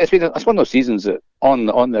 Yeah, it's one of those seasons that on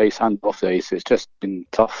the ice and off the ice, it's just been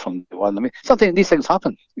tough from day one. I mean, sometimes these things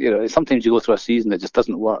happen. Sometimes you go through a season that just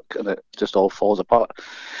doesn't work and it just all falls apart.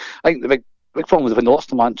 I think the big problem was when they lost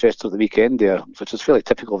to Manchester at the weekend there, which is fairly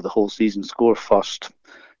typical of the whole season. Score first,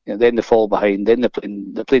 then they fall behind, then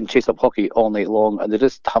they're playing chase-up hockey all night long, and they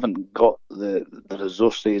just haven't got the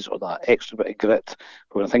resources or that extra bit of grit.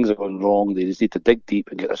 When things are going wrong, they just need to dig deep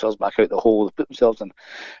and get themselves back out the hole, put themselves in.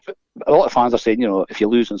 But a lot of fans are saying, if you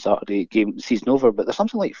lose on Saturday, season over, but there's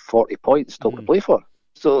something like 40 points still to play for.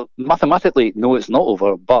 So mathematically, no, it's not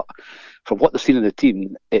over, but from what they've seen in the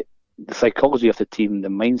team, the psychology of the team, the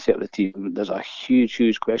mindset of the team, there's a huge,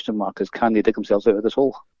 huge question mark as can they dig themselves out of this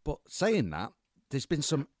hole? But saying that, there's been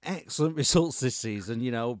some excellent results this season,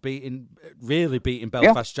 beating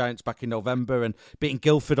Belfast Giants back in November and beating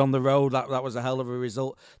Guildford on the road. That was a hell of a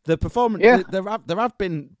result. The performance, there have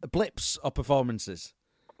been blips of performances.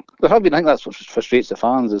 There have been. I think that's what frustrates the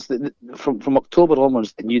fans. Is that from October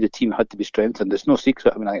onwards, they knew the team had to be strengthened. It's no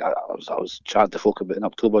secret. I mean, I was chatting to folk about it in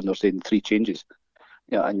October, and they're saying 3 changes.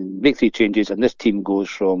 And make 3 changes, and this team goes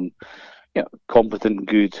from competent,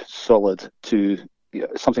 good, solid to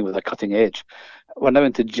something with a cutting edge. We're now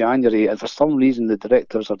into January, and for some reason the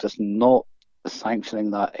directors are just not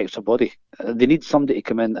sanctioning that extra body. They need somebody to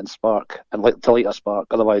come in and spark, and to light a spark,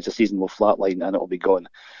 otherwise the season will flatline and it'll be gone.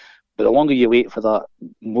 But the longer you wait for that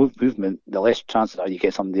movement, the less chances are you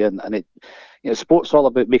get somebody in. And sport's all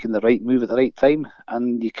about making the right move at the right time,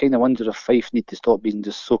 and you kind of wonder if Fife need to stop being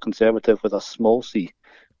just so conservative with a small C.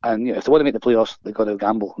 And if they want to make the playoffs, they've got to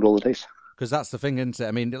gamble and roll the dice. Because that's the thing, isn't it?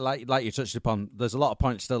 I mean, like you touched upon, there's a lot of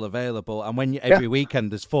points still available, and when every weekend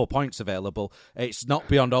there's 4 points available, it's not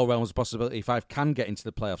beyond all realms of possibility. Fife can get into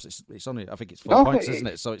the playoffs. It's only, I think it's 4 points, isn't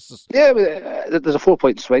it? So it's just there's a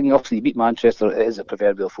 4-point swing. Obviously, you beat Manchester, it is a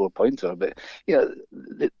proverbial 4-pointer, but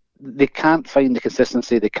they can't find the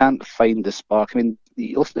consistency. They can't find the spark. I mean,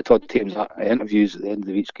 you listen to Todd Tatum's interviews at the end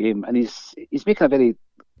of each game, and he's making a very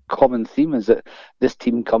common theme is that this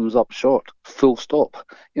team comes up short, full stop.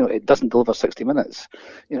 It doesn't deliver 60 minutes.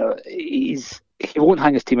 He won't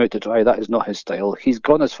hang his team out to dry. That is not his style. He's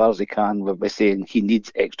gone as far as he can by saying he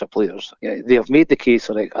needs extra players. They have made the case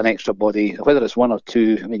for an extra body, whether it's 1 or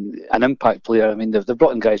 2. I mean, an impact player. I mean, they've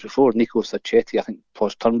brought in guys before. Nico Sacchetti, I think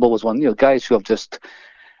Posh Turnbull was one. Guys who have just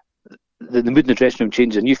the mood in the dressing room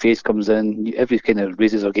changes. A new face comes in. Every kind of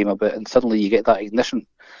raises their game a bit, and suddenly you get that ignition.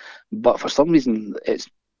 But for some reason, it's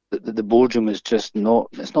the boardroom is just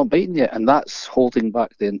not biting yet, and that's holding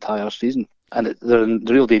back the entire season. And the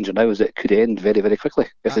real danger now is that it could end very, very quickly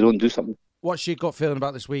if they don't do something. What's your gut feeling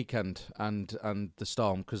about this weekend and the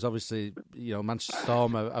Storm? Because obviously, Manchester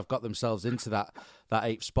Storm have got themselves into that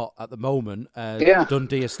 8th spot at the moment.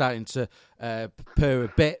 Dundee are starting to purr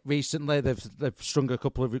a bit recently. They've strung a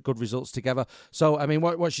couple of good results together. So, I mean,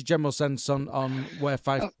 what's your general sense on what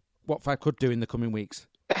Fife could do in the coming weeks?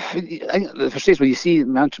 I think the frustration when you see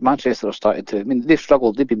Manchester are starting to. I mean, they've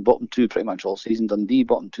struggled. They've been bottom 2 pretty much all season. Dundee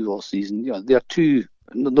bottom 2 all season. They're 2.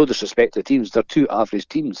 No disrespect to the teams, they're 2 average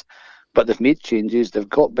teams, but they've made changes. They've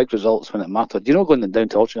got big results when it mattered. Going down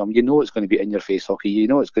to Altrincham, it's going to be in-your-face hockey.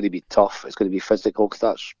 It's going to be tough. It's going to be physical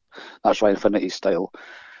because that's Ryan Finnity's style.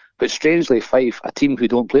 But strangely, Fife, a team who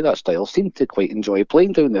don't play that style, seem to quite enjoy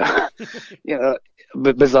playing down there.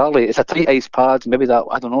 But bizarrely, it's a tight ice pad. Maybe that,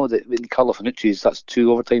 I don't know, in Carlo Finucci's, that's 2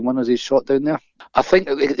 overtime winners he's shot down there. I think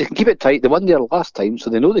they can keep it tight. They won there last time, so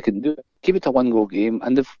they know they can do it. Keep it a 1-goal game,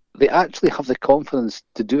 and they actually have the confidence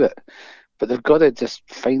to do it. But they've got to just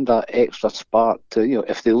find that extra spark to,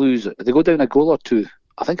 if they lose, if they go down a goal or 2.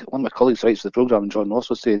 I think one of my colleagues writes for the programme, John Ross,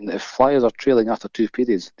 was saying if Flyers are trailing after 2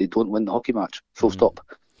 periods, they don't win the hockey match. Full stop.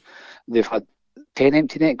 They've had 10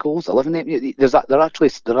 empty net goals, 11 empty. There's actually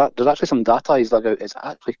some data he's dug out. It's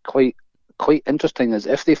actually quite interesting. As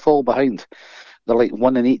if they fall behind, they're like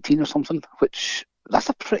 1 in 18 or something. Which that's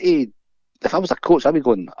a pretty. If I was a coach, I'd be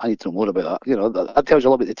going, I need to know more about that. That tells you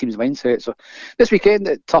a lot about the team's mindset. So this weekend,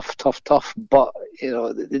 tough. But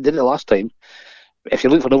they did it last time. If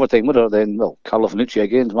you're looking for an overtime winner, then, Carlo Finucci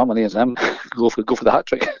again, my money is him. go for the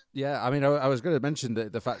hat-trick. Yeah, I mean, I was going to mention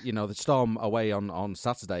the fact, the Storm away on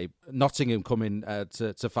Saturday, Nottingham coming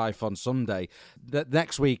to Fife on Sunday. The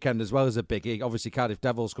next weekend as well as a biggie, obviously Cardiff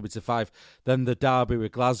Devils coming to Fife, then the derby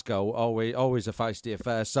with Glasgow, always a feisty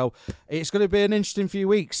affair. So it's going to be an interesting few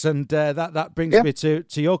weeks, and that brings me to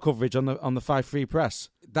your coverage on the Fife Free Press.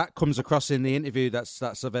 That comes across in the interview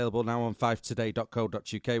that's available now on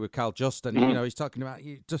fifetoday.co.uk with Carl Just, and he's talking about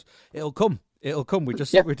it'll come. It'll come. We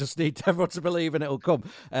just need everyone to believe, and it'll come.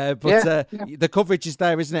 The coverage is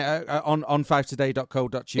there, isn't it, on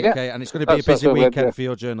 5today.co.uk, and it's going to be a busy weekend for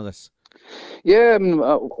your journalists. Yeah,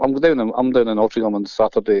 I'm down in Altrincham on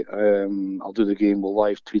Saturday. I'll do the game. We'll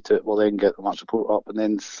live tweet it. We'll then get the match report up, and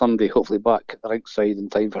then Sunday, hopefully back at the rinkside in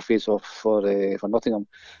time for face-off for Nottingham.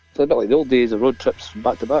 So a bit like the old days of road trips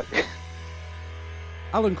back to back.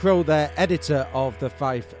 Alan Crowe there, editor of the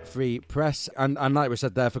Fife Free Press, and like we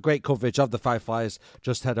said there, for great coverage of the Fife Flyers,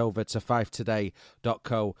 just head over to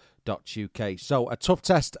 5today.co.uk. So a tough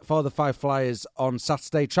test for the Fife Flyers on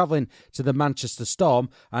Saturday, travelling to the Manchester Storm,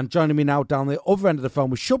 and joining me now down the other end of the phone,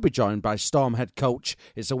 we should be joined by Storm head coach.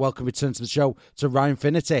 It's a welcome return to the show to Ryan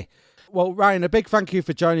Finnerty. Well, Ryan, a big thank you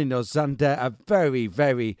for joining us, and a very,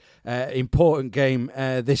 very important game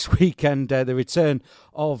this weekend, the return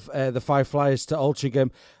of the Fife Flyers to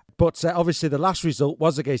Altrincham. But obviously the last result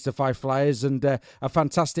was against the Fife Flyers, and a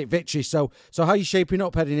fantastic victory. So how are you shaping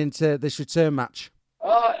up heading into this return match?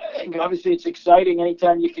 I think obviously it's exciting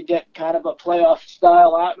anytime you can get kind of a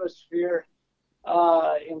playoff-style atmosphere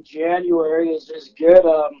in January is good.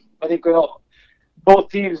 I think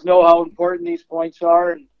both teams know how important these points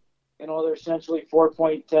are, and they're essentially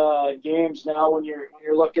 4-point games now when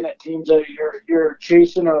you're looking at teams that you're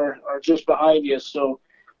chasing or just behind you. So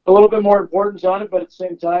a little bit more importance on it, but at the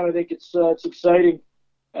same time, I think it's exciting,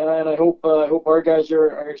 and I hope our guys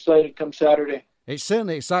are excited come Saturday. It's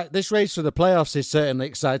certainly exciting. This race for the playoffs is certainly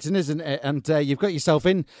exciting, isn't it? And you've got yourself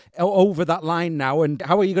in over that line now. And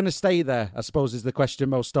how are you going to stay there, I suppose, is the question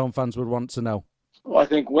most Storm fans would want to know. Well, I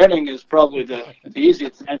think winning is probably the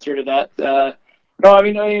easiest answer to that. No, I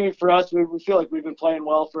mean, for us, we feel like we've been playing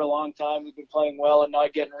well for a long time. We've been playing well and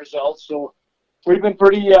not getting results. So we've been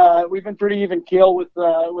pretty even keel with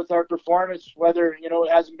our performance. Whether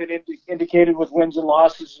it hasn't been indicated with wins and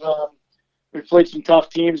losses. We've played some tough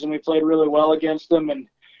teams and we played really well against them, and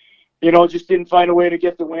just didn't find a way to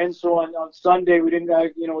get the win. So on Sunday we didn't.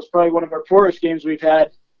 It was probably one of our poorest games we've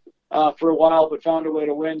had for a while, but found a way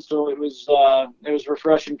to win. So it was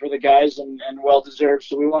refreshing for the guys and well deserved.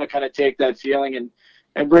 So we want to kind of take that feeling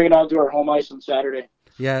and bring it onto our home ice on Saturday.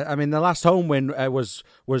 Yeah, I mean, the last home win was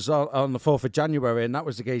on the 4th of January, and it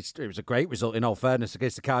was a great result, in all fairness,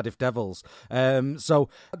 against the Cardiff Devils. So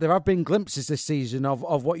there have been glimpses this season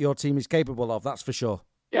of what your team is capable of, that's for sure.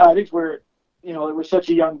 Yeah, I think we're such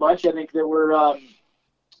a young bunch. I think that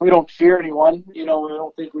we don't fear anyone. We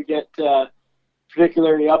don't think we get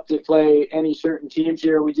particularly up to play any certain teams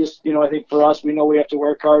here. We just, I think for us, we know we have to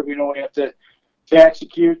work hard. We know we have to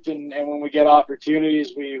execute, and when we get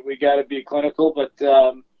opportunities, we got to be clinical. But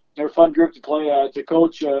they're a fun group to play, to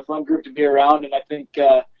coach, a fun group to be around, and I think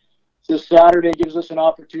this Saturday gives us an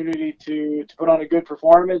opportunity to put on a good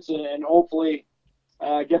performance and hopefully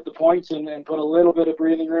get the points and put a little bit of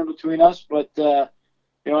breathing room between us. But I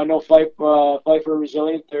know Fife are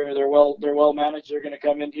resilient. They're well managed. They're going to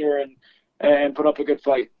come in here and put up a good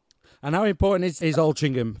fight. And how important is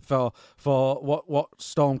Altrincham for what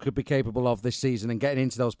Storm could be capable of this season and getting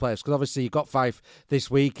into those playoffs? Because obviously you've got Fife this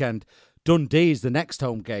weekend. Dundee is the next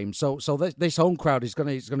home game. So this home crowd is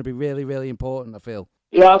going to be really, really important, I feel.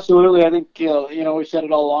 Yeah, absolutely. I think we've said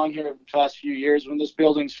it all along here in the past few years. When this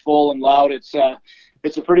building's full and loud, it's a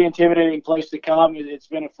pretty intimidating place to come. It's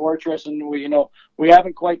been a fortress, and we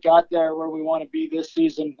haven't quite got there where we want to be this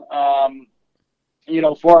season.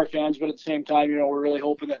 For our fans, but at the same time, we're really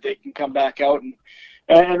hoping that they can come back out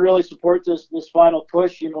and really support this final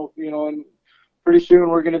push. And pretty soon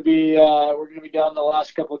we're going to be down the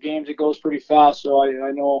last couple of games. It goes pretty fast, so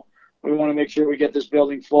I know we want to make sure we get this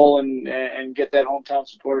building full and get that hometown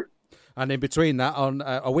support. And in between that, on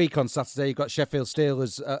a week on Saturday, you've got Sheffield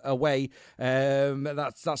Steelers away.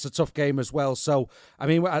 That's a tough game as well. So, I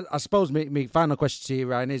mean, I suppose my final question to you,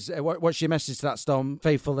 Ryan, is what's your message to that Storm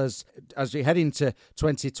faithful as we head into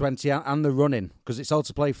 2020 and the running, because it's all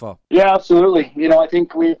to play for? Yeah, absolutely. I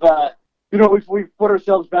think we've put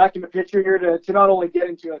ourselves back in the picture here to not only get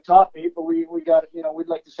into a top 8, but we got we'd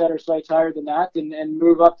like to set our sights higher than that and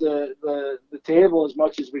move up the table as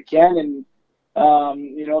much as we can and.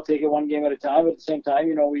 Take it one game at a time. But at the same time,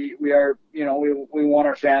 we want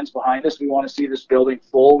our fans behind us. We want to see this building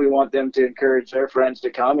full. We want them to encourage their friends to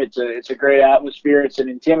come. It's a great atmosphere. It's an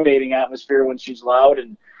intimidating atmosphere when she's loud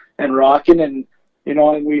and rocking. And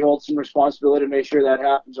and we hold some responsibility to make sure that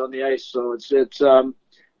happens on the ice. So it's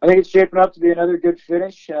I think it's shaping up to be another good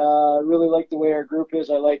finish. Really like the way our group is.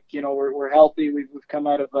 I like we're healthy. We've come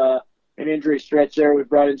out of an injury stretch there. We've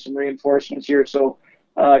brought in some reinforcements here. So.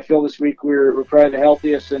 I feel this week we're probably the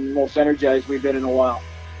healthiest and most energized we've been in a while.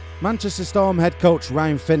 Manchester Storm head coach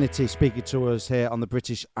Ryan Finnerty speaking to us here on the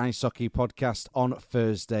British Ice Hockey Podcast on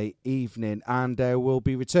Thursday evening. And we'll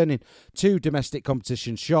be returning to domestic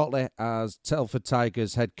competition shortly as Telford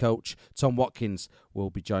Tigers head coach Tom Watkins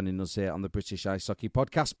will be joining us here on the British Ice Hockey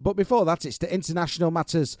Podcast. But before that, it's the international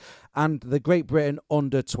matters and the Great Britain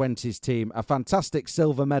under-20s team. A fantastic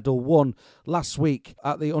silver medal won last week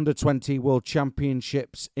at the under-20 World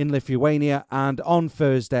Championships in Lithuania. And on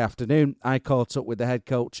Thursday afternoon, I caught up with the head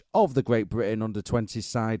coach of the Great Britain under-20s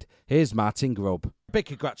side. Here's Martin Grubb. Big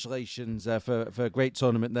congratulations for a great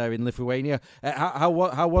tournament there in Lithuania. How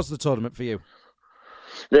was the tournament for you?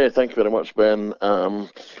 Yeah, thank you very much, Ben.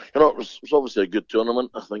 It was obviously a good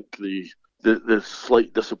tournament. I think the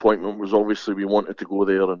slight disappointment was obviously we wanted to go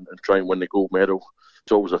there and try and win the gold medal.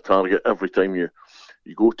 It's always a target every time you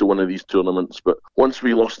go to one of these tournaments. But once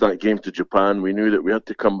we lost that game to Japan, we knew that we had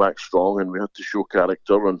to come back strong and we had to show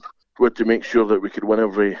character and we had to make sure that we could win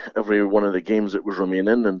every one of the games that was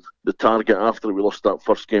remaining. And the target after we lost that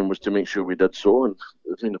first game was to make sure we did so. And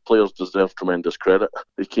I mean, the players deserve tremendous credit.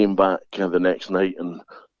 They came back the next night and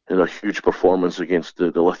in a huge performance against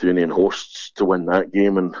the Lithuanian hosts to win that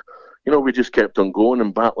game. And, we just kept on going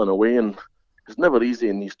and battling away. And it's never easy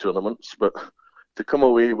in these tournaments, but to come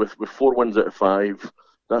away with 4 wins out of 5,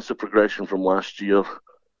 that's a progression from last year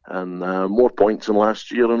and more points than last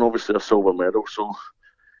year and obviously a silver medal. So,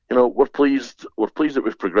 we're pleased. We're pleased that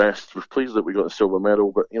we've progressed. We're pleased that we got a silver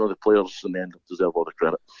medal. But the players in the end deserve all the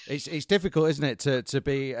credit. It's difficult, isn't it, to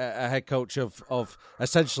be a head coach of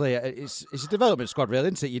essentially it's a development squad, really,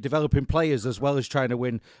 isn't it? You're developing players as well as trying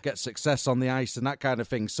to get success on the ice and that kind of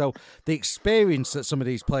thing. So the experience that some of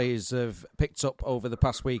these players have picked up over the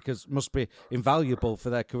past week must be invaluable for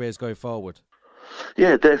their careers going forward.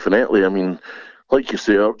 Yeah, definitely. I mean, like you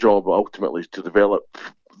say, our job ultimately is to develop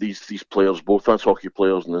these players, both as hockey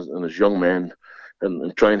players and as young men,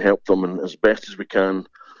 and try and help them and as best as we can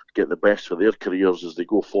get the best for their careers as they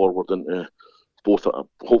go forward into both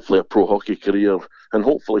hopefully a pro hockey career and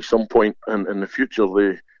hopefully some point in the future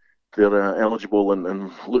they're eligible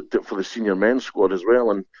and looked at for the senior men's squad as well.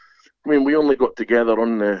 And I mean, we only got together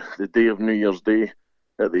on the day of New Year's Day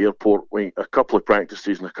at the airport, a couple of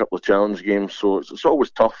practices and a couple of challenge games, so it's always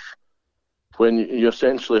tough when you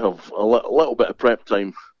essentially have a little bit of prep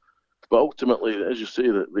time. But ultimately, as you say,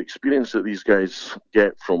 the experience that these guys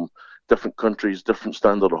get from different countries, different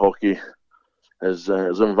standard of hockey, is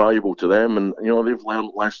invaluable to them. And, they've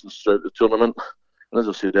learned lessons throughout the tournament. And as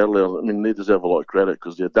I said earlier, I mean, they deserve a lot of credit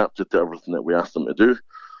because they adapted to everything that we asked them to do.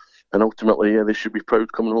 And ultimately, they should be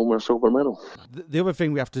proud coming home with a silver medal. The other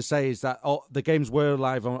thing we have to say is that the games were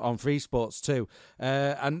live on Free Sports too.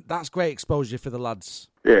 And that's great exposure for the lads.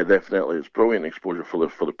 Yeah, definitely. It's brilliant exposure for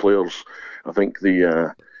the players. I think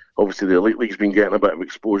obviously the Elite League's been getting a bit of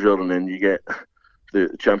exposure, and then you get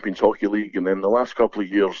the Champions Hockey League, and then the last couple of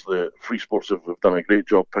years the Free Sports have done a great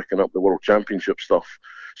job picking up the World Championship stuff,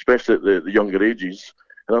 especially at the younger ages.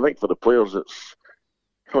 And I think for the players it's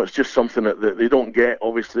just something that they don't get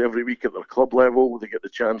obviously every week at their club level. They get the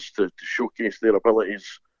chance to showcase their abilities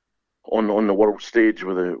on the world stage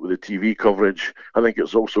with the TV coverage. I think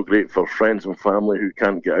it's also great for friends and family who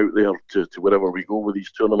can't get out there to wherever we go with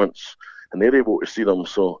these tournaments, and they're able to see them.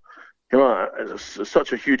 So, it's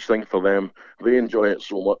such a huge thing for them. They enjoy it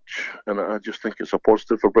so much, and I just think it's a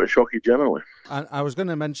positive for British hockey generally. And I was going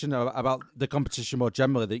to mention about the competition more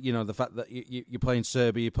generally, that the fact that you're playing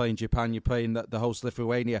Serbia, you're playing Japan, you're playing the host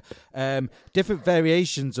Lithuania, different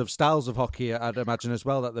variations of styles of hockey, I'd imagine as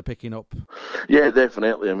well, that they're picking up. Yeah,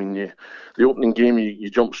 definitely. I mean, the opening game, you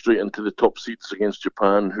jump straight into the top seeds against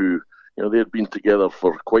Japan, who they had been together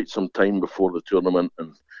for quite some time before the tournament,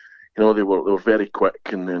 and they were very quick,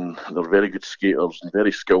 and then they're very good skaters and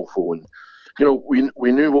very skillful. And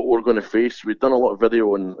we knew what we were going to face. We'd done a lot of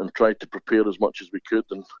video and tried to prepare as much as we could.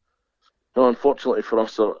 And unfortunately for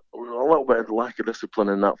us, a little bit of lack of discipline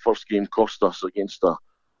in that first game cost us against a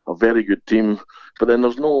very good team. But then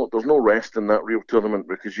there's no rest in that real tournament,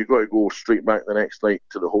 because you've got to go straight back the next night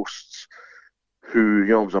to the hosts, who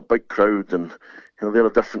was a big crowd, and they're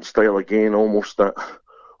a different style again, almost that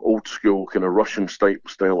old school kind of Russian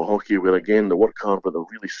style of hockey, where again they work hard but they're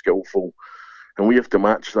really skillful, and we have to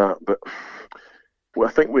match that. But I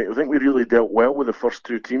think we really dealt well with the first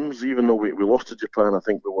two teams, even though we lost to Japan. I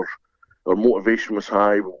think our motivation was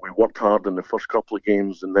high. We worked hard in the first couple of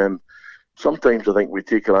games, and then sometimes I think we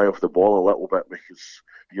take our eye off the ball a little bit, because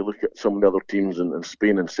you look at some of the other teams in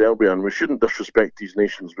Spain and Serbia, and we shouldn't disrespect these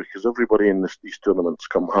nations, because everybody in these tournaments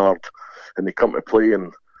come hard and they come to play.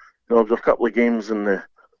 And there was a couple of games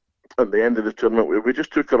at the end of the tournament where we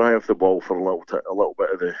just took our eye off the ball for a little bit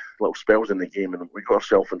of the little spells in the game, and we got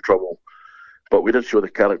ourselves in trouble. but we did show the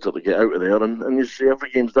character to get out of there. And you see, every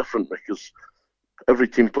game's different because every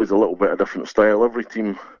team plays a little bit of different style. Every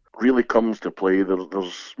team really comes to play.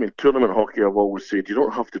 Tournament hockey, I've always said, you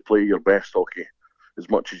don't have to play your best hockey as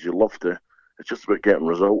much as you love to. It's just about getting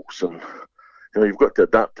results, and you've got to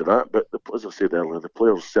adapt to that. But as I said earlier, the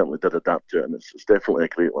players certainly did adapt to it, and it's definitely a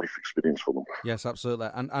great life experience for them. Yes, absolutely.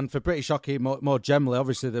 And for British hockey more generally,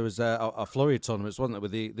 obviously there was a flurry of tournaments, wasn't it,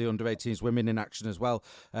 with the under-18s women in action as well,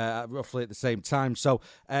 roughly at the same time. So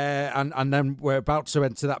and then we're about to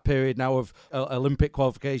enter that period now of Olympic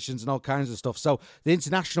qualifications and all kinds of stuff. So the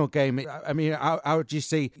international game, I mean, how do you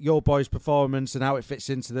see your boys' performance and how it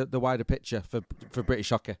fits into the wider picture for British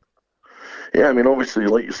hockey? Yeah, I mean, obviously,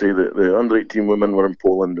 like you say, the under-18 women were in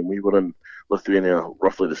Poland and we were in Lithuania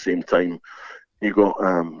roughly the same time. You got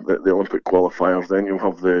the Olympic qualifiers, then you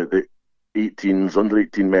have the 18s,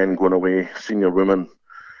 under-18 men going away, senior women,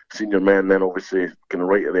 senior men, then obviously kind of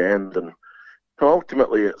right at the end. And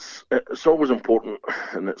ultimately, it's always important,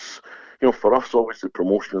 and it's, for us, obviously,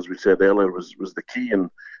 promotion, as we said earlier, was the key,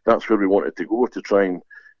 and that's where we wanted to go, to try and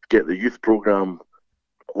get the youth programme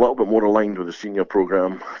a little bit more aligned with the senior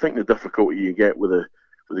programme. I think the difficulty you get with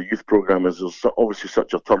the youth programme is there's obviously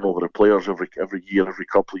such a turnover of players every year, every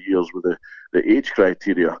couple of years with the age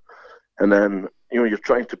criteria. And then, you're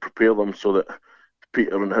trying to prepare them so that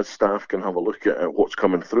Peter and his staff can have a look at what's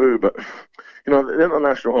coming through. But, the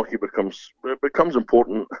international hockey becomes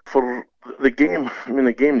important for the game. I mean,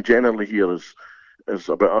 the game generally here is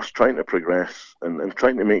about us trying to progress and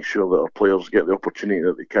trying to make sure that our players get the opportunity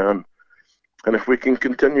that they can. And if we can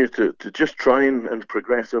continue to just try and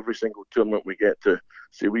progress every single tournament we get to,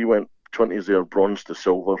 say we went 20s there, bronze to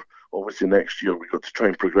silver, obviously next year we've got to try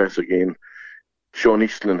and progress again. Sean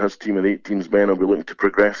Easton and his team of 18s men will be looking to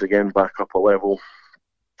progress again back up a level.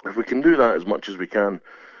 If we can do that as much as we can,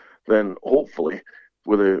 then hopefully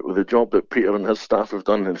with the job that Peter and his staff have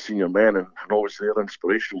done in senior men, and obviously they're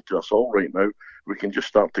inspirational to us all right now, we can just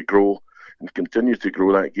start to grow and continue to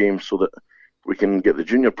grow that game so that we can get the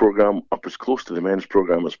junior programme up as close to the men's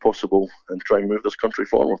programme as possible and try and move this country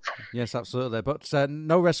forward. Yes, absolutely. But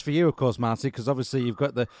no rest for you, of course, Marty, because obviously you've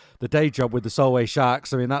got the day job with the Solway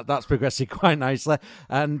Sharks. I mean, that's progressing quite nicely.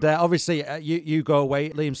 And obviously you go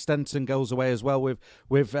away. Liam Stenton goes away as well with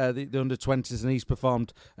the under-20s, and he's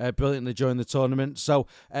performed brilliantly during the tournament. So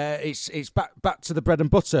it's back to the bread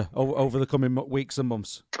and butter over the coming weeks and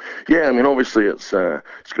months. Yeah, I mean, obviously it's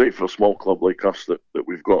great for a small club like us that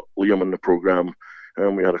we've got Liam in the programme.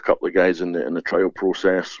 And we had a couple of guys in the trial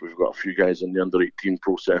process. We've got a few guys in the under-18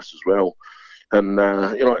 process as well. And,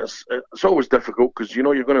 it's always difficult because, you're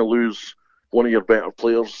going to lose one of your better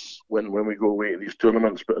players when we go away to these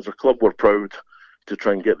tournaments. But as a club, we're proud to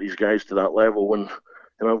try and get these guys to that level. And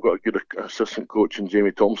I've got a good assistant coach in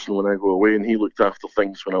Jamie Thompson when I go away, and he looked after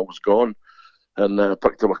things when I was gone and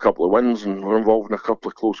picked up a couple of wins, and we're involved in a couple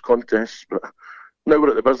of close contests. But now we're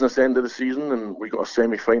at the business end of the season, and we got a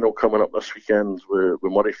semi-final coming up this weekend with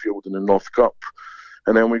Murrayfield in the North Cup.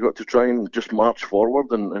 And then we got to try and just march forward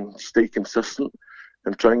and stay consistent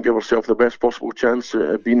and try and give ourselves the best possible chance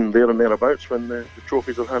of being there and thereabouts when the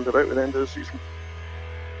trophies are handed out at the end of the season.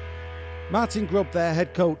 Martin Grubb there,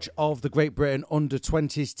 head coach of the Great Britain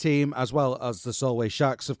under-20s team, as well as the Solway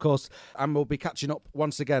Sharks, of course. And we'll be catching up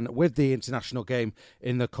once again with the international game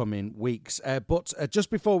in the coming weeks. But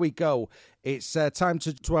just before we go, it's time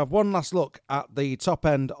to have one last look at the top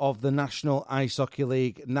end of the National Ice Hockey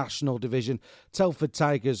League National Division. Telford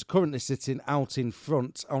Tigers currently sitting out in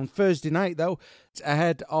front. On Thursday night, though,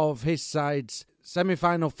 ahead of his side's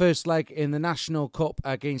semi-final first leg in the National Cup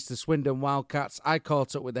against the Swindon Wildcats, I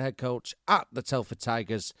caught up with the head coach at the Telford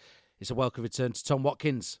Tigers. It's a welcome return to Tom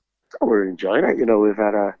Watkins. Oh, we're enjoying it. We've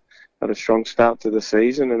had a strong start to the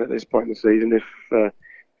season, and at this point in the season, if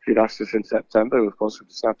you'd asked us in September, of course,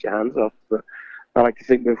 we'd snapped your hands off. But I like to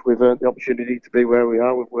think we've earned the opportunity to be where we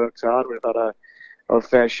are. We've worked hard. We've had our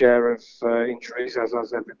fair share of injuries, as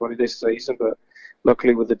has everybody this season, but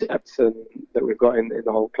luckily with the depth that we've got in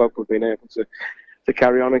the whole club, we've been able to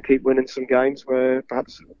carry on and keep winning some games where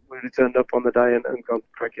perhaps we would have turned up on the day and gone,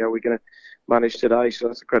 cracky, how are we going to manage today? So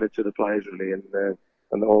that's a credit to the players, really, and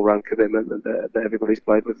the all-round commitment that everybody's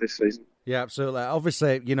played with this season. Yeah, absolutely.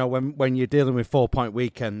 Obviously, when you're dealing with 4-point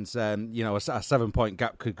weekends, a 7-point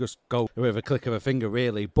gap could just go with a click of a finger,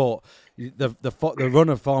 really. But the run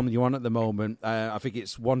of form you're on at the moment, I think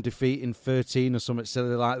it's 1 defeat in 13 or something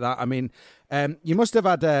silly like that. I mean, you must have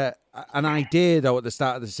had an idea, though, at the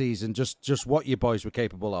start of the season, just what your boys were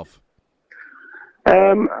capable of.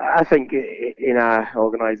 I think in our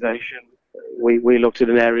organisation, we looked at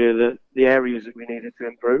the areas that we needed to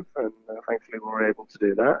improve, and thankfully we were able to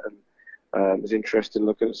do that. And it was interesting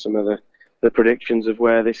looking at some of the the predictions of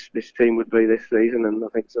where this team would be this season, and I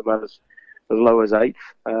think some as low as 8th.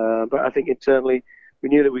 But I think internally we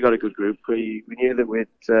knew that we got a good group. We knew that we'd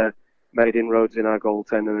made inroads in our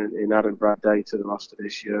goaltender in Adam Bradday to the roster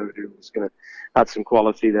this year, who was going to add some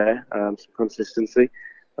quality there, some consistency.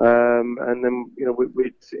 And then,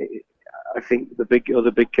 I think the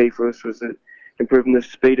other big key for us was improving the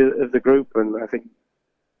speed of the group, and I think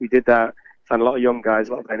we did that. Found a lot of young guys,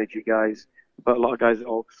 a lot of energy guys, but a lot of guys that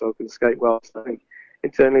also can skate well. So I think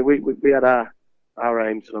internally we had our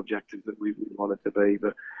aims and objectives that we wanted to be,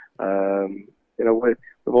 but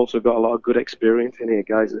we've also got a lot of good experience in here,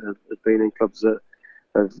 guys that have been in clubs that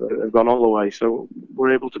have gone all the way. So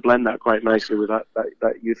we're able to blend that quite nicely with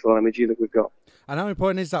that youthful energy that we've got. And how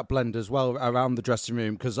important is that blend as well around the dressing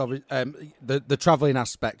room? Because the travelling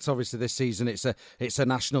aspects, obviously this season it's a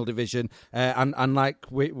national division, and like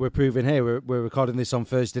we're proving here, we're recording this on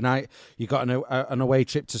Thursday night. You got an away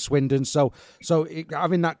trip to Swindon, so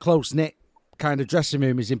having that close knit kind of dressing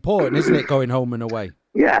room is important, isn't it? Going home and away.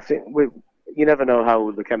 Yeah, I think you never know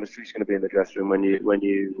how the chemistry is going to be in the dressing room when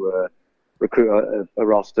you recruit a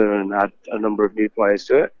roster and add a number of new players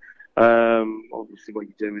to it. Obviously, what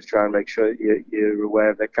you do is try and make sure you're aware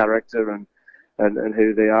of their character and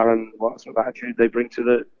who they are and what sort of attitude they bring to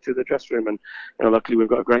the dressing room. And luckily, we've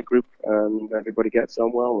got a great group and everybody gets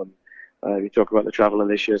on well. And you talk about the travelling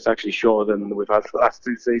this year; it's actually shorter than we've had for the last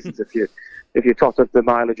 2 seasons. if you tot up the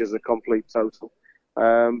mileage as a complete total.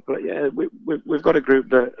 But yeah, we've got a group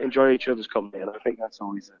that enjoy each other's company, and I think that's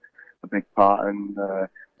always a big part. And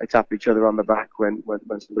they tap each other on the back when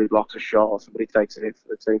somebody blocks a shot or somebody takes a hit for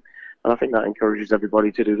the team, and I think that encourages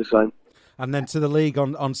everybody to do the same. And then to the league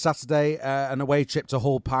on Saturday, an away trip to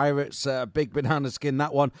Hull Pirates, big banana skin,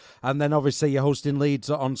 that one. And then obviously you're hosting Leeds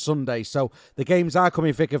on Sunday. So the games are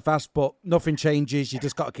coming thick and fast, but nothing changes. You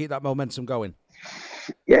just got to keep that momentum going.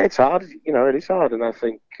 Yeah, it's hard. It is hard. And I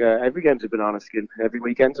think every game's a banana skin. Every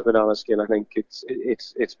weekend's a banana skin. I think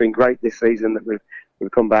it's been great this season that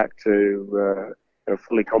we've come back to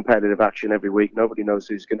fully competitive action every week. Nobody knows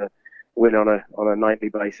who's going to win on a nightly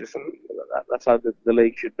basis, and that's how the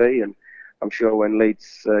league should be. And I'm sure when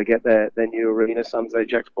Leeds get their new arena, San Jose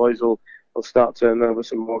Jacks boys will start turning over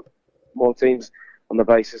some more teams on the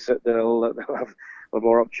basis that they'll have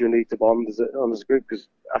more opportunity to bond as a group, because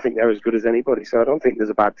I think they're as good as anybody. So I don't think there's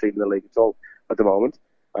a bad team in the league at all at the moment.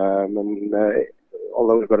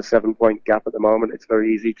 Although we've got a 7-point gap at the moment, it's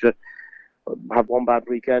very easy to have one bad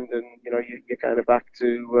weekend and you're kind of back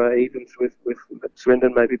to evens with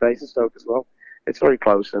Swindon, maybe Basingstoke as well. It's very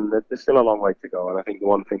close, and there's still a long way to go. And I think the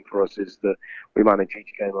one thing for us is that we manage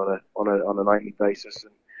each game on a nightly basis,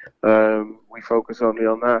 and we focus only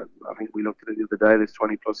on that. I think we looked at it the other day. There's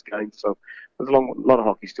 20 plus games, so there's a lot of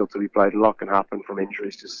hockey still to be played. A lot can happen, from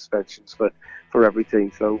injuries to suspensions for every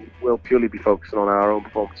team. So we'll purely be focusing on our own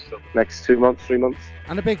performances over the next 2 months, 3 months.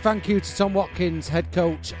 And a big thank you to Tom Watkins, head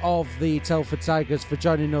coach of the Telford Tigers, for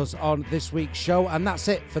joining us on this week's show. And that's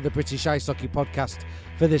it for the British Ice Hockey Podcast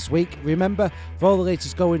for this week. Remember, for all the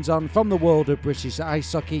latest goings on from the world of British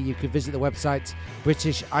ice hockey, you can visit the website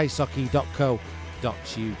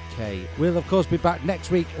britishicehockey.co.uk. We'll of course be back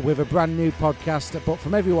next week with a brand new podcast, but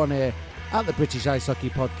from everyone here at the British Ice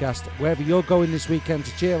Hockey Podcast, wherever you're going this weekend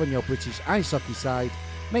to cheer on your British ice hockey side,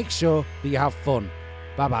 make sure that you have fun.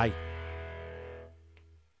 Bye bye.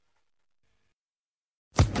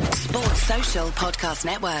 Sports Social Podcast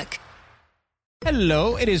Network.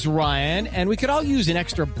 Hello, it is Ryan, and we could all use an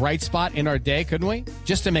extra bright spot in our day, couldn't we?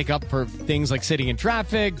 Just to make up for things like sitting in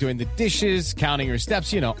traffic, doing the dishes, counting your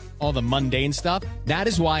steps, all the mundane stuff. That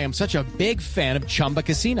is why I'm such a big fan of Chumba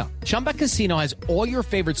Casino. Chumba Casino has all your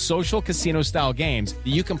favorite social casino-style games that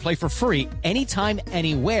you can play for free anytime,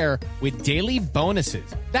 anywhere with daily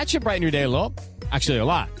bonuses. That should brighten your day a little. Actually, a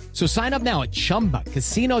lot. So sign up now at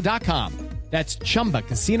ChumbaCasino.com. That's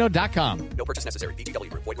ChumbaCasino.com. No purchase necessary. VGW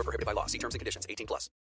Group. Void where prohibited by law. See terms and conditions. 18+.